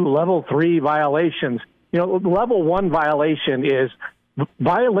 level 2, level 3 violations, you know, level 1 violation is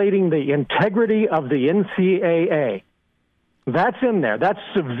violating the integrity of the NCAA. That's in there. That's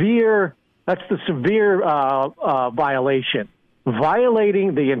severe. That's the severe violation.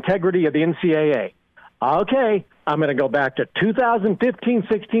 Violating the integrity of the NCAA. Okay, I'm going to go back to 2015,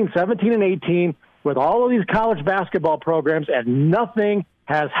 16, 17, and 18 with all of these college basketball programs, and nothing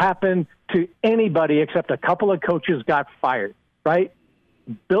has happened to anybody except a couple of coaches got fired, right?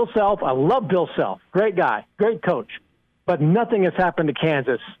 Bill Self, I love Bill Self. Great guy, great coach. But nothing has happened to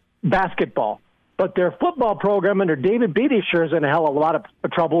Kansas basketball. But their football program under David Beatty sure is in a hell of a lot of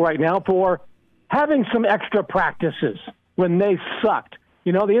trouble right now for having some extra practices when they sucked.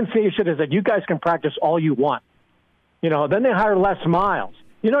 You know, the NCAA should have said, you guys can practice all you want. You know, then they hire Les Miles.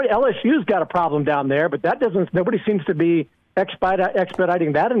 You know, LSU's got a problem down there, but nobody seems to be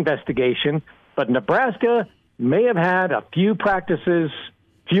expediting that investigation. But Nebraska may have had a few practices,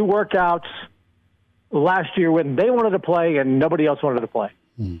 few workouts last year when they wanted to play and nobody else wanted to play.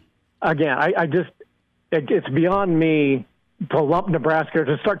 Again, it's beyond me to lump Nebraska,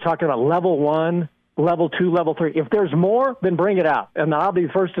 to start talking about level 1, level 2, level 3. If there's more, then bring it out. And I'll be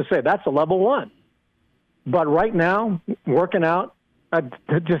the first to say that's a level 1. But right now, working out,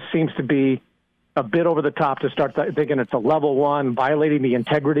 it just seems to be a bit over the top to start thinking it's a level 1, violating the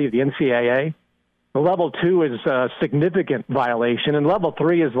integrity of the NCAA. The level 2 is a significant violation, and level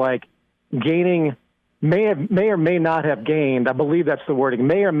 3 is like gaining, may or may not have gained, I believe that's the wording,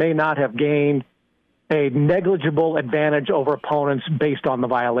 may or may not have gained a negligible advantage over opponents based on the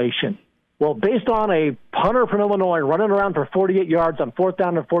violation. Well, based on a punter from Illinois running around for 48 yards on 4th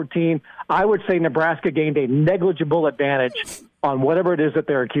down and 14, I would say Nebraska gained a negligible advantage on whatever it is that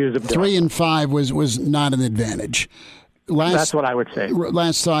they're accused of doing. 3 and 5 was not an advantage. That's what I would say.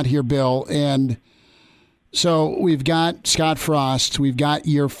 Last thought here, Bill. And so we've got Scott Frost. We've got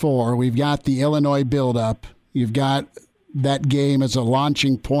year 4. We've got the Illinois buildup. You've got that game as a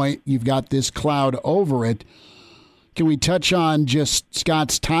launching point. You've got this cloud over it. Can we touch on just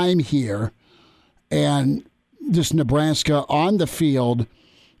Scott's time here and just Nebraska on the field,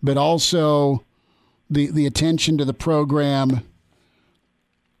 but also the attention to the program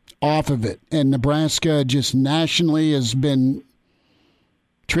off of it? And Nebraska just nationally has been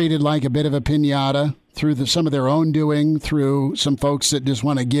treated like a bit of a piñata through some of their own doing, through some folks that just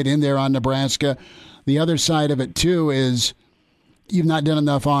want to get in there on Nebraska. The other side of it, too, is you've not done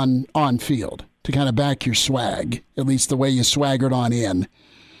enough on field to kind of back your swag, at least the way you swaggered on in.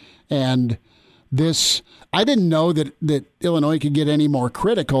 And this, I didn't know that Illinois could get any more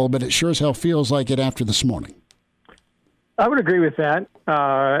critical, but it sure as hell feels like it after this morning. I would agree with that.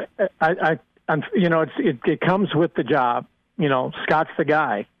 It comes with the job. You know, Scott's the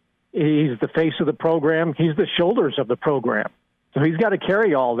guy. He's the face of the program. He's the shoulders of the program. So he's got to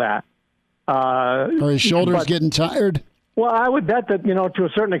carry all that. Are his shoulders getting tired? Well, I would bet that, to a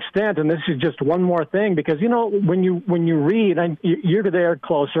certain extent, and this is just one more thing, because, when you read, and you're there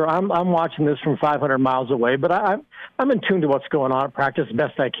closer, I'm watching this from 500 miles away, but I'm in tune to what's going on at practice as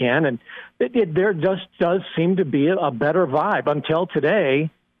best I can, and there just does seem to be a better vibe until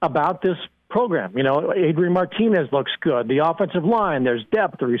today about this program. Adrian Martinez looks good. The offensive line, there's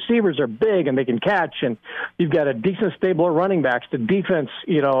depth. The receivers are big and they can catch. And you've got a decent stable of running backs. The defense,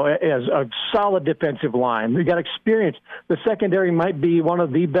 as a solid defensive line. You've got experience. The secondary might be one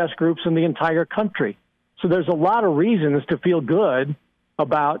of the best groups in the entire country. So there's a lot of reasons to feel good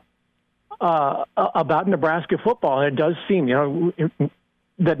about Nebraska football. And it does seem,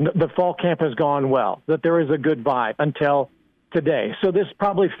 that the fall camp has gone well, that there is a good vibe until today. So this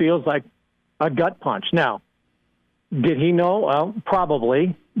probably feels like a gut punch. Now, did he know? Well,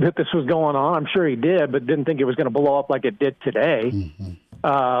 probably that this was going on. I'm sure he did, but didn't think it was going to blow up like it did today.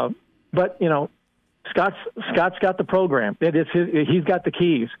 Mm-hmm. But Scott's got the program. He's got the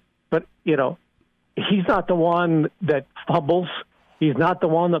keys. But he's not the one that fumbles. He's not the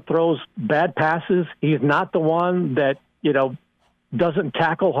one that throws bad passes. He's not the one that doesn't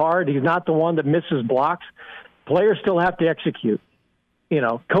tackle hard. He's not the one that misses blocks. Players still have to execute.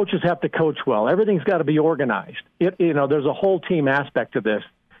 Coaches have to coach well. Everything's got to be organized. There's a whole team aspect to this,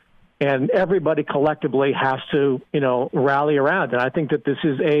 and everybody collectively has to, rally around. And I think that this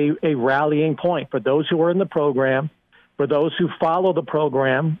is a rallying point for those who are in the program, for those who follow the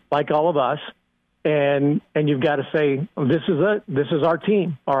program, like all of us. And you've got to say, this is our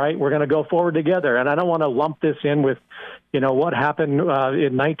team. All right, we're going to go forward together. And I don't want to lump this in with, what happened in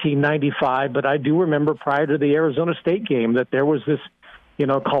 1995, but I do remember prior to the Arizona State game that there was this,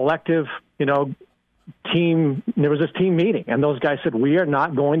 collective, team. There was this team meeting, and those guys said, we are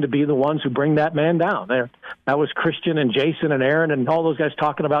not going to be the ones who bring that man down. That was Christian and Jason and Aaron and all those guys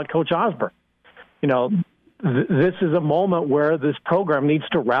talking about Coach Osborne. This is a moment where this program needs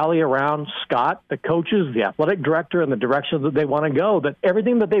to rally around Scott, the coaches, the athletic director, and the direction that they want to go, that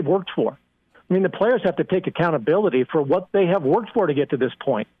everything that they've worked for. I mean, the players have to take accountability for what they have worked for to get to this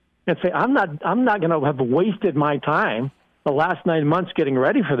point and say, I'm not going to have wasted my time the last 9 months getting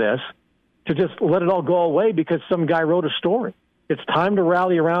ready for this to just let it all go away because some guy wrote a story. It's time to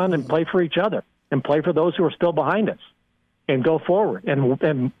rally around and play for each other and play for those who are still behind us and go forward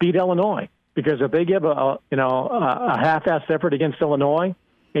and beat Illinois. Because if they give a half-assed effort against Illinois,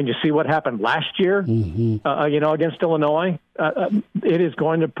 and you see what happened last year, against Illinois, it is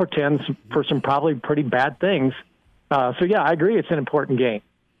going to portend for some probably pretty bad things. So yeah, I agree. It's an important game,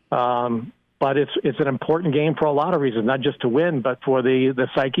 but it's an important game for a lot of reasons, not just to win, but for the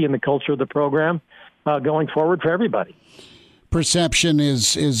psyche and the culture of the program going forward for everybody. Perception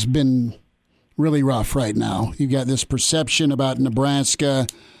has been really rough right now. You've got this perception about Nebraska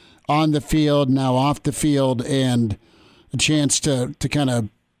on the field, now off the field, and a chance to kind of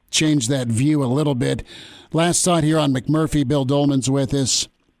change that view a little bit. Last thought here on McMurphy. Bill Dolman's with us.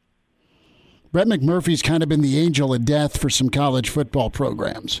 Brett McMurphy's kind of been the angel of death for some college football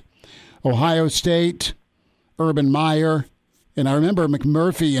programs. Ohio State, Urban Meyer, and I remember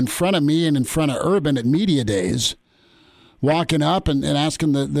McMurphy in front of me and in front of Urban at Media Days, walking up and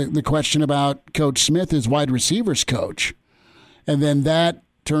asking the question about Coach Smith, his wide receivers coach. And then that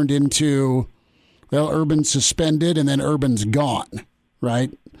turned into, Urban's suspended and then Urban's gone,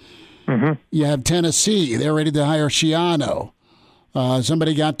 right? Mm-hmm. You have Tennessee. They're ready to hire Schiano.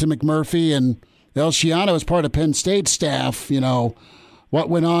 Somebody got to McMurphy, and Schiano is part of Penn State staff. What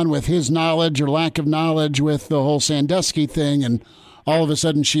went on with his knowledge or lack of knowledge with the whole Sandusky thing, and all of a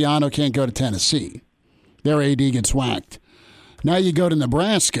sudden Schiano can't go to Tennessee. Their AD gets whacked. Now you go to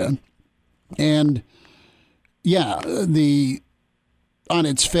Nebraska, and on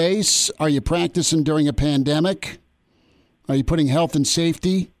its face, are you practicing during a pandemic? Are you putting health and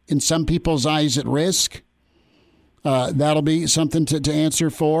safety in some people's eyes at risk? That'll be something to answer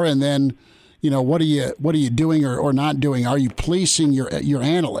for. And then, what are you doing or not doing? Are you policing your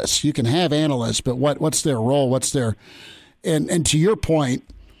analysts? You can have analysts, but what's their role? What's their and to your point,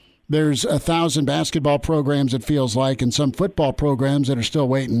 there's 1,000 basketball programs, it feels like, and some football programs that are still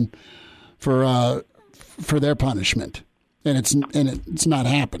waiting for their punishment. And it's not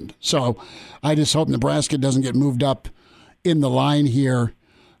happened. So I just hope Nebraska doesn't get moved up in the line here,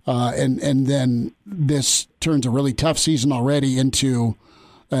 and then this turns a really tough season already into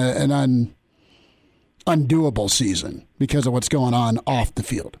an undoable season because of what's going on off the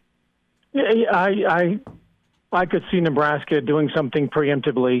field. Yeah, I could see Nebraska doing something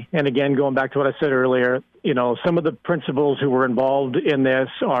preemptively. And again, going back to what I said earlier, some of the principals who were involved in this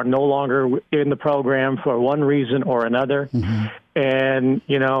are no longer in the program for one reason or another. Mm-hmm. And,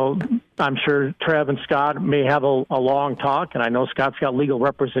 I'm sure Trev and Scott may have a long talk, and I know Scott's got legal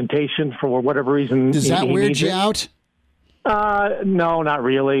representation for whatever reason. Does that weird you out? No, not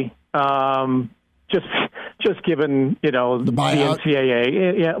really. Just given, the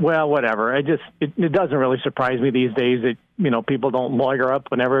NCAA. Yeah, well, whatever. It doesn't really surprise me these days that, people don't lawyer up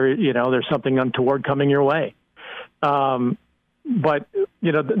whenever, there's something untoward coming your way. But,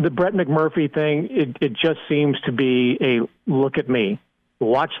 the Brett McMurphy thing, it just seems to be a look at me,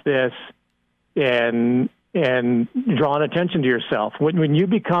 watch this, and draw attention to yourself. When you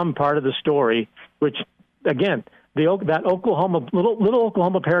become part of the story, which, again, that Oklahoma little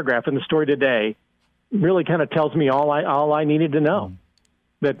Oklahoma paragraph in the story today really kind of tells me all I needed to know.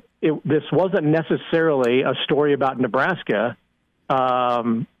 That this wasn't necessarily a story about Nebraska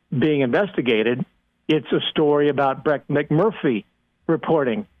being investigated. It's a story about Brett McMurphy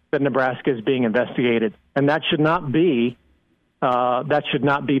reporting that Nebraska is being investigated, and that should not be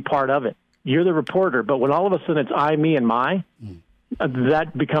part of it. You're the reporter, but when all of a sudden it's I, me, and my,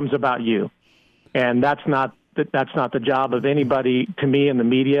 that becomes about you, and that's not the job of anybody to me in the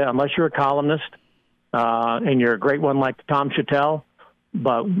media, unless you're a columnist and you're a great one like Tom Chattel.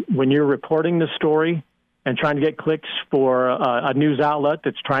 But when you're reporting the story and trying to get clicks for a news outlet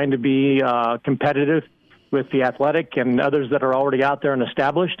that's trying to be competitive with The Athletic and others that are already out there and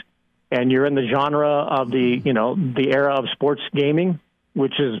established, and you're in the genre of the era of sports gaming,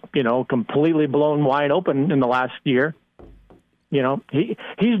 which is, completely blown wide open in the last year.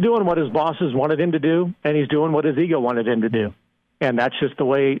 He's doing what his bosses wanted him to do, and he's doing what his ego wanted him to do. And that's just the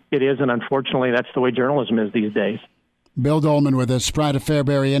way it is, and unfortunately, that's the way journalism is these days. Bill Dolman with us, Pride of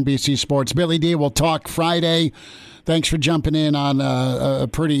Fairbury, NBC Sports. Billy D, we'll talk Friday. Thanks for jumping in on a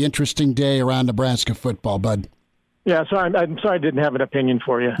pretty interesting day around Nebraska football, bud. Yeah, I'm sorry I didn't have an opinion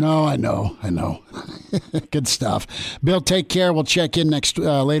for you. No, I know. Good stuff. Bill, take care. We'll check in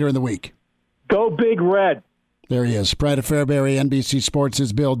later in the week. Go Big Red. There he is. Pride of Fairbury, NBC Sports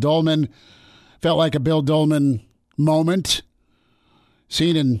is Bill Dolman. Felt like a Bill Dolman moment.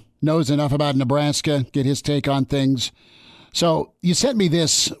 Seen and knows enough about Nebraska, get his take on things. So you sent me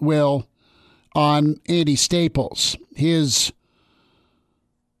this, Will, on Andy Staples. His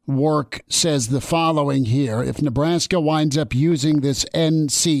work says the following here. If Nebraska winds up using this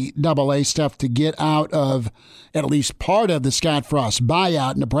NCAA stuff to get out of at least part of the Scott Frost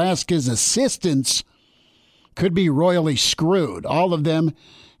buyout, Nebraska's assistants could be royally screwed. All of them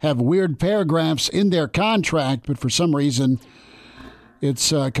have weird paragraphs in their contract, but for some reason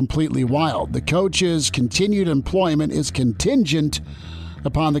it's completely wild. The coach's continued employment is contingent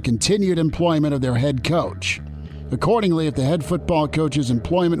upon the continued employment of their head coach. Accordingly, if the head football coach's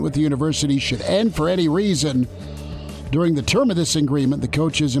employment with the university should end for any reason during the term of this agreement, the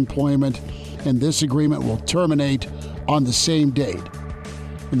coach's employment and this agreement will terminate on the same date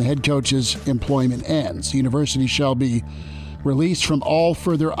when the head coach's employment ends. The university shall be released from all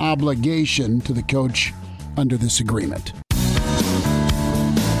further obligation to the coach under this agreement.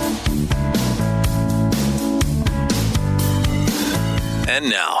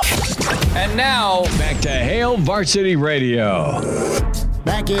 And now, back to Hail Varsity Radio.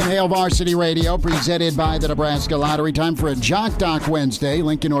 Back in Hail Varsity Radio, presented by the Nebraska Lottery. Time for a Jock Doc Wednesday.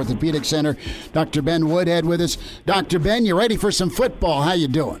 Lincoln Orthopedic Center. Dr. Ben Woodhead with us. Dr. Ben, you ready for some football? How you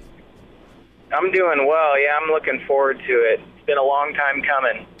doing? I'm doing well. Yeah, I'm looking forward to it. It's been a long time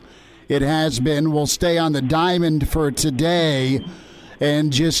coming. It has been. We'll stay on the diamond for today.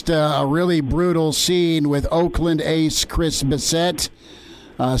 And just a really brutal scene with Oakland ace Chris Bissett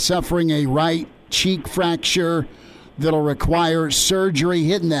suffering a right cheek fracture that'll require surgery,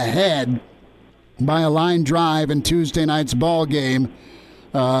 hit in the head by a line drive in Tuesday night's ball game.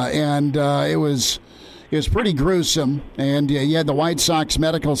 It was pretty gruesome. And you had the White Sox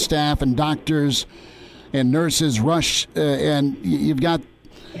medical staff and doctors and nurses rush, and you've got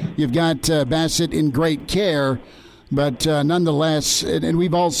Bassett in great care. But nonetheless, and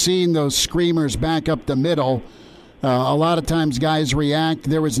we've all seen those screamers back up the middle. A lot of times guys react.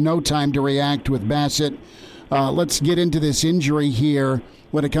 There was no time to react with Bassett. Let's get into this injury here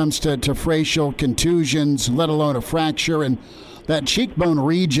when it comes to facial contusions, let alone a fracture. And that cheekbone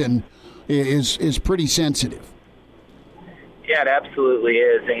region is pretty sensitive. Yeah, it absolutely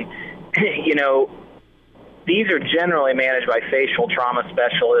is. And, these are generally managed by facial trauma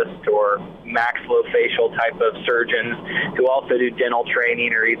specialists or maxillofacial type of surgeons who also do dental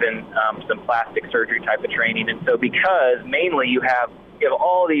training or even some plastic surgery type of training. And so because mainly you have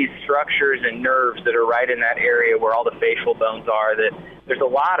all these structures and nerves that are right in that area where all the facial bones are, that there's a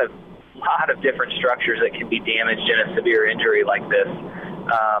lot of different structures that can be damaged in a severe injury like this.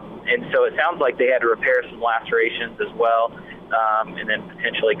 And so it sounds like they had to repair some lacerations as well. and then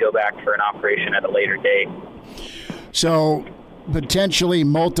potentially go back for an operation at a later date. So potentially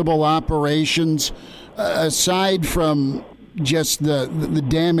multiple operations, aside from just the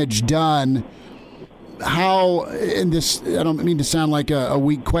damage done. How, and this, I don't mean to sound like a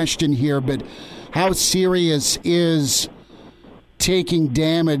weak question here, but how serious is taking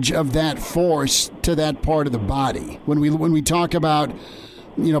damage of that force to that part of the body? When we talk about,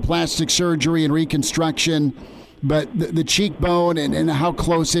 plastic surgery and reconstruction, but the cheekbone and how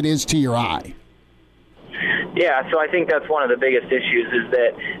close it is to your eye. Yeah, so I think that's one of the biggest issues is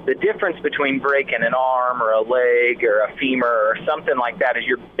that the difference between breaking an arm or a leg or a femur or something like that is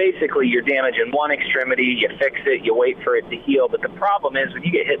you're damaging one extremity, you fix it, you wait for it to heal. But the problem is when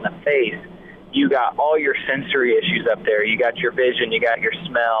you get hit in the face, you got all your sensory issues up there. You got your vision, you got your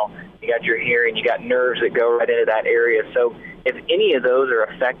smell, you got your hearing, you got nerves that go right into that area. So if any of those are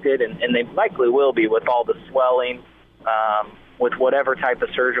affected, and they likely will be with all the swelling, with whatever type of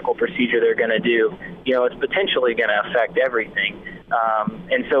surgical procedure they're going to do, it's potentially going to affect everything.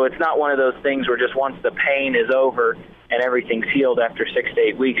 And so it's not one of those things where just once the pain is over and everything's healed after 6 to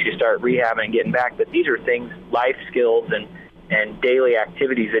 8 weeks, you start rehabbing and getting back. But these are things, life skills and daily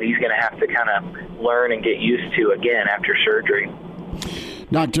activities that he's going to have to kind of learn and get used to again after surgery.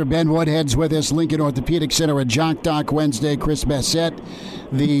 Dr. Ben Woodhead's with us, Lincoln Orthopedic Center at Jock Doc Wednesday. Chris Bassett,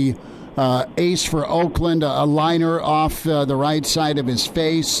 the ace for Oakland, a liner off the right side of his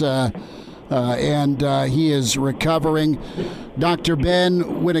face, and he is recovering. Dr.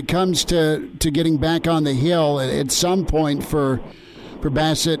 Ben, when it comes to getting back on the hill, at some point for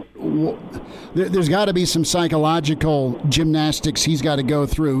Bassett, there's got to be some psychological gymnastics he's got to go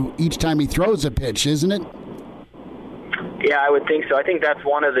through each time he throws a pitch, isn't it? Yeah, I would think so. I think that's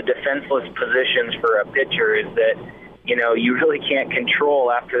one of the defenseless positions for a pitcher is that, you really can't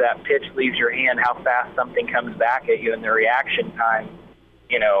control after that pitch leaves your hand how fast something comes back at you, and the reaction time,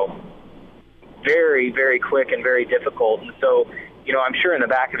 very, very quick and very difficult. And so, I'm sure in the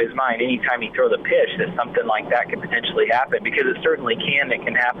back of his mind, anytime he throws a pitch, that something like that could potentially happen, because it certainly can. It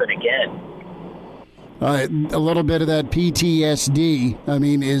can happen again. A little bit of that PTSD,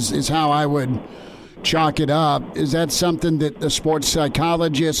 is how I would chalk it up. Is that something that the sports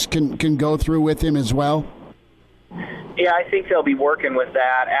psychologist can go through with him as well? Yeah, I think they'll be working with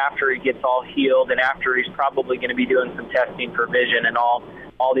that after he gets all healed and after he's probably going to be doing some testing for vision and all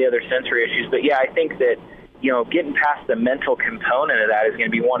the other sensory issues. But, yeah, I think that, getting past the mental component of that is going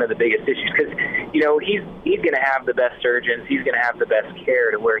to be one of the biggest issues because, he's going to have the best surgeons. He's going to have the best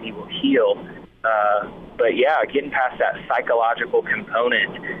care to where he will heal. But, yeah, getting past that psychological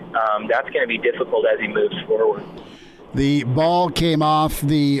component, that's going to be difficult as he moves forward. The ball came off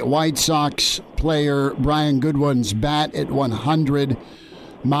the White Sox player Brian Goodwin's bat at 100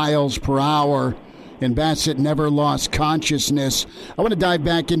 miles per hour, and Bassett never lost consciousness. I want to dive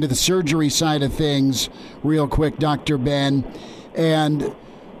back into the surgery side of things real quick, Dr. Ben. And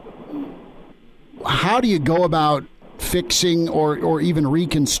how do you go about fixing or even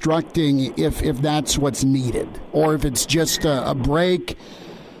reconstructing if that's what's needed? Or if it's just a break?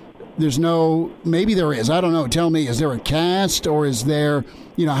 Maybe there is. I don't know. Tell me, is there a cast or is there,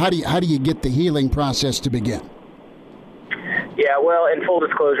 how do you get the healing process to begin? Yeah, well, in full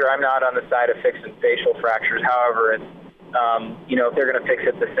disclosure, I'm not on the side of fixing facial fractures. However, it's, if they're going to fix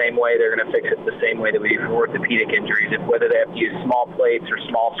it the same way, they're going to fix it the same way that we do for orthopedic injuries. Whether they have to use small plates or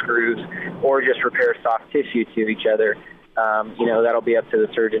small screws or just repair soft tissue to each other, that'll be up to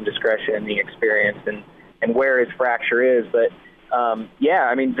the surgeon discretion and the experience and where his fracture is. But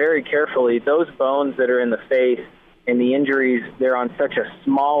very carefully, those bones that are in the face and the injuries, they're on such a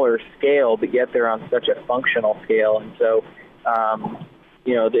smaller scale, but yet they're on such a functional scale. And so,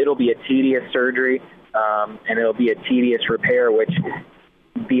 it'll be a tedious surgery, and it'll be a tedious repair, which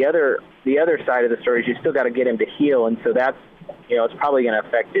the other side of the story is you still got to get him to heal. And so that's, it's probably going to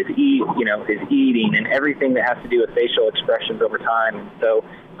affect his eating and everything that has to do with facial expressions over time. And so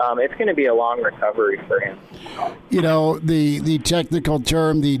it's going to be a long recovery for him. The technical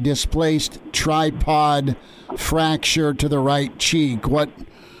term, the displaced tripod fracture to the right cheek. What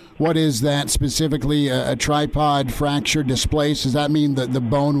is that specifically? A tripod fracture displaced? Does that mean that the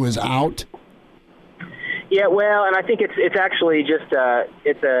bone was out? Yeah, well, and I think it's actually just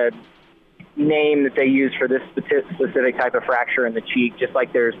it's a name that they use for this specific type of fracture in the cheek, just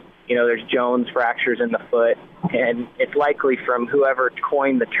like there's Jones fractures in the foot, and it's likely from whoever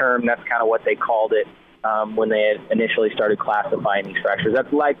coined the term, that's kind of what they called it when they had initially started classifying these fractures.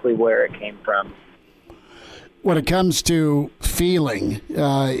 That's likely where it came from. When it comes to feeling,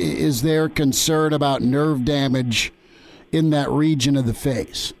 is there concern about nerve damage in that region of the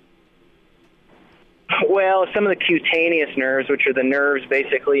face? Well, some of the cutaneous nerves, which are the nerves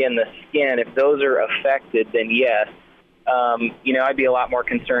basically in the skin, if those are affected, then yes. I'd be a lot more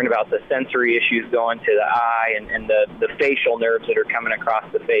concerned about the sensory issues going to the eye and the facial nerves that are coming across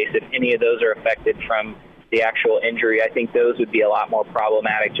the face. If any of those are affected from the actual injury, I think those would be a lot more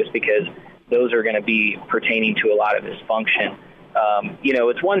problematic just because those are going to be pertaining to a lot of dysfunction.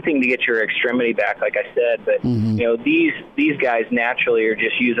 It's one thing to get your extremity back, like I said, but, these guys naturally are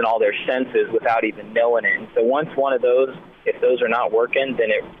just using all their senses without even knowing it. And so once one of those, if those are not working,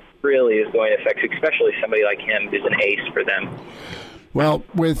 then it really is going to affect, especially somebody like him who's an ace for them. Well,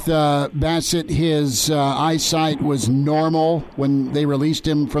 with Bassitt, his eyesight was normal when they released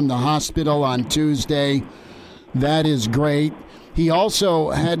him from the hospital on Tuesday. That is great. He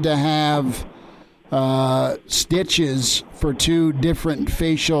also had to have stitches for 2 different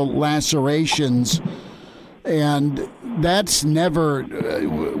facial lacerations, and that's never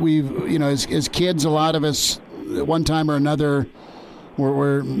as kids, a lot of us at one time or another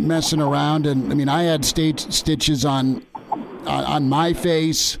were messing around, and I mean, I had stitches on my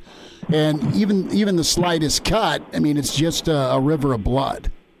face, and even the slightest cut, I mean, it's just a river of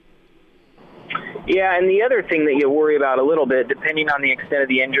blood. Yeah, and the other thing that you worry about a little bit, depending on the extent of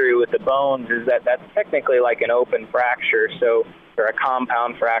the injury with the bones, is that that's technically like an open fracture, or a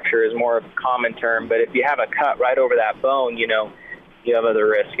compound fracture is more of a common term. But if you have a cut right over that bone, you have other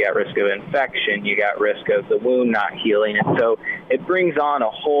risks. You got risk of infection. You got risk of the wound not healing. And so it brings on a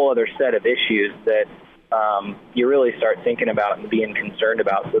whole other set of issues that you really start thinking about and being concerned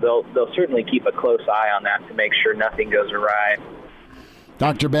about. So they'll certainly keep a close eye on that to make sure nothing goes awry.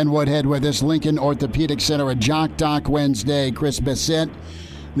 Dr. Ben Woodhead with us, Lincoln Orthopedic Center, a Jock Doc Wednesday. Chris Bassitt,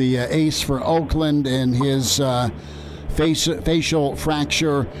 the ace for Oakland, and his facial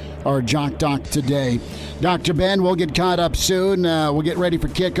fracture, our Jock Doc today. Dr. Ben, we'll get caught up soon. We'll get ready for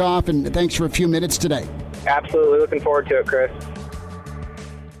kickoff, and thanks for a few minutes today. Absolutely. Looking forward to it, Chris.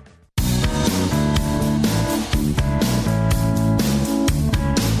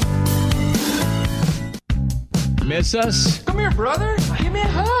 Miss us? Come here, brother. Give me a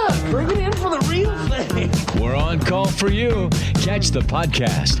hug. Bring it in for the real thing. We're on call for you. Catch the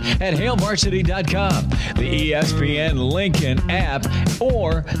podcast at HailVarsity.com, the ESPN Lincoln app,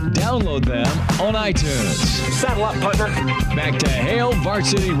 or download them on iTunes. Saddle up, partner. Back to Hail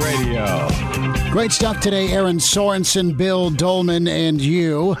Varsity Radio. Great stuff today, Aaron Sorensen, Bill Dolman, and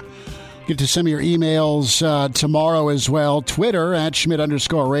you. Get to some of your emails tomorrow as well. Twitter at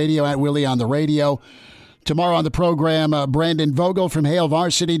Schmidt_radio, at Willie on the radio. Tomorrow on the program, Brandon Vogel from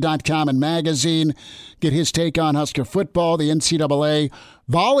HailVarsity.com and magazine. Get his take on Husker football. The NCAA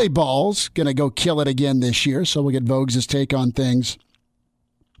volleyball's going to go kill it again this year, so we'll get Vogues' take on things.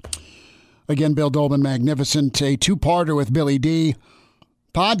 Again, Bill Dolman, magnificent. A 2-parter with Billy D.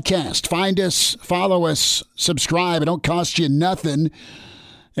 Podcast. Find us, follow us, subscribe. It don't cost you nothing.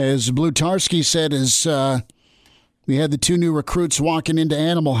 As Blutarski said, as we had the 2 new recruits walking into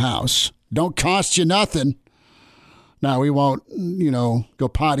Animal House. Don't cost you nothing. Now, we won't, go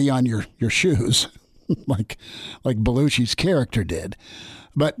potty on your shoes like Belushi's character did.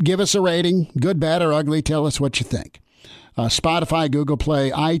 But give us a rating, good, bad, or ugly. Tell us what you think. Spotify, Google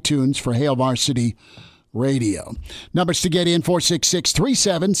Play, iTunes for Hail Varsity Radio. Numbers to get in,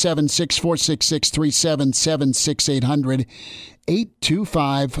 466-3776, 466-377-6,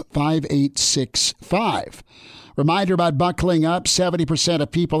 825-5865. Reminder about buckling up. 70%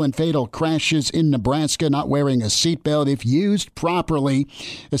 of people in fatal crashes in Nebraska not wearing a seatbelt. If used properly,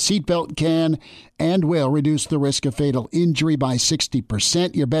 a seatbelt can and will reduce the risk of fatal injury by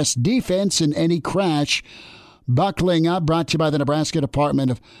 60%. Your best defense in any crash. Buckling up, brought to you by the Nebraska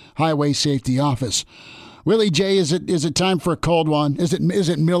Department of Highway Safety Office. Willie J, is it time for a cold one? Is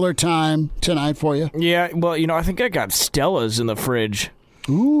it Miller time tonight for you? Yeah, well, I think I got Stella's in the fridge.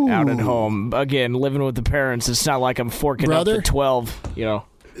 Ooh. Out at home. Again, living with the parents, it's not like I'm forking up the 12,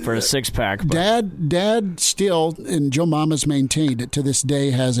 for a 6-pack. But. Dad still, and Joe Mama's maintained it to this day,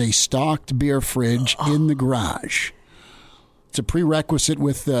 has a stocked beer fridge in the garage. It's a prerequisite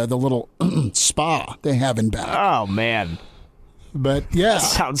with the little spa they have in back. Oh, man. But, yeah. That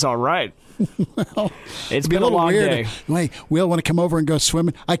sounds all right. Well, it's been a long weird. day. Wait, Will, want to come over and go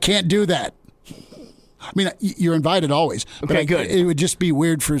swimming? I can't do that. I mean, you're invited always. But Okay, good. It would just be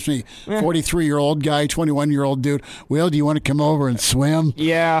weird for me. 43-year-old guy, 21-year-old dude. Will, do you want to come over and swim?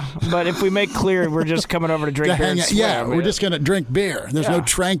 Yeah, but if we make clear we're just coming over to drink beer and swim. Yeah, we're just going to drink beer. There's no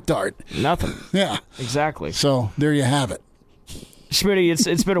trank dart. Nothing. Yeah. Exactly. So there you have it. Schmitty,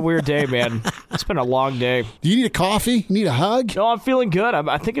 it's been a weird day, man. It's been a long day. Do you need a coffee? Need a hug? No, I'm feeling good.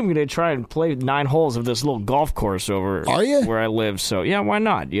 I think I'm going to try and play 9 holes of this little golf course over Are you? Where I live. So, yeah, why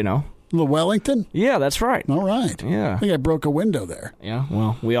not, Little Wellington? Yeah, that's right. All right. Yeah. I think I broke a window there. Yeah,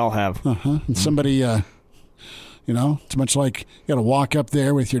 well, we all have. And somebody, it's much like you got to walk up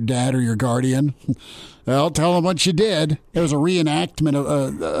there with your dad or your guardian. Well, tell them what you did. There was a reenactment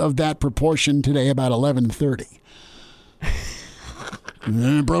of that proportion today about 11:30. And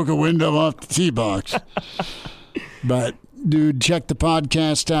then I broke a window off the tee box. But, dude, check the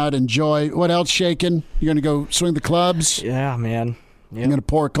podcast out. Enjoy. What else, Shakin'? You going to go swing the clubs? Yeah, man. Yep. I'm going to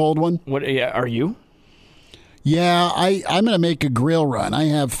pour a cold one. What? Yeah, are you? Yeah, I'm going to make a grill run. I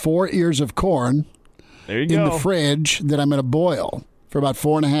have 4 ears of corn in the fridge that I'm going to boil for about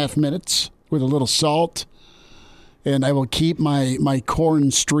 4.5 minutes with a little salt, and I will keep my corn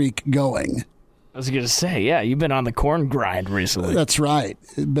streak going. I was going to say, yeah, you've been on the corn grind recently. That's right,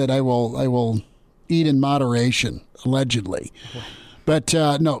 but I will eat in moderation, allegedly. But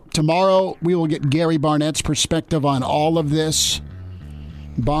no, tomorrow we will get Gary Barnett's perspective on all of this.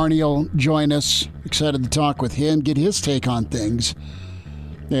 Barney will join us. Excited to talk with him, get his take on things.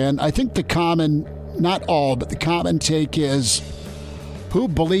 And I think the common, not all, but the common take is, who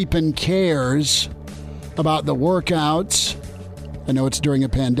bleeping cares about the workouts? I know it's during a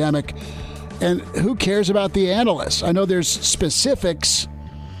pandemic. And who cares about the analysts? I know there's specifics,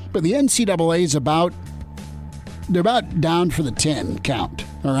 but the NCAA is about down for the 10 count,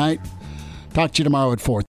 all right? Talk to you tomorrow at 4.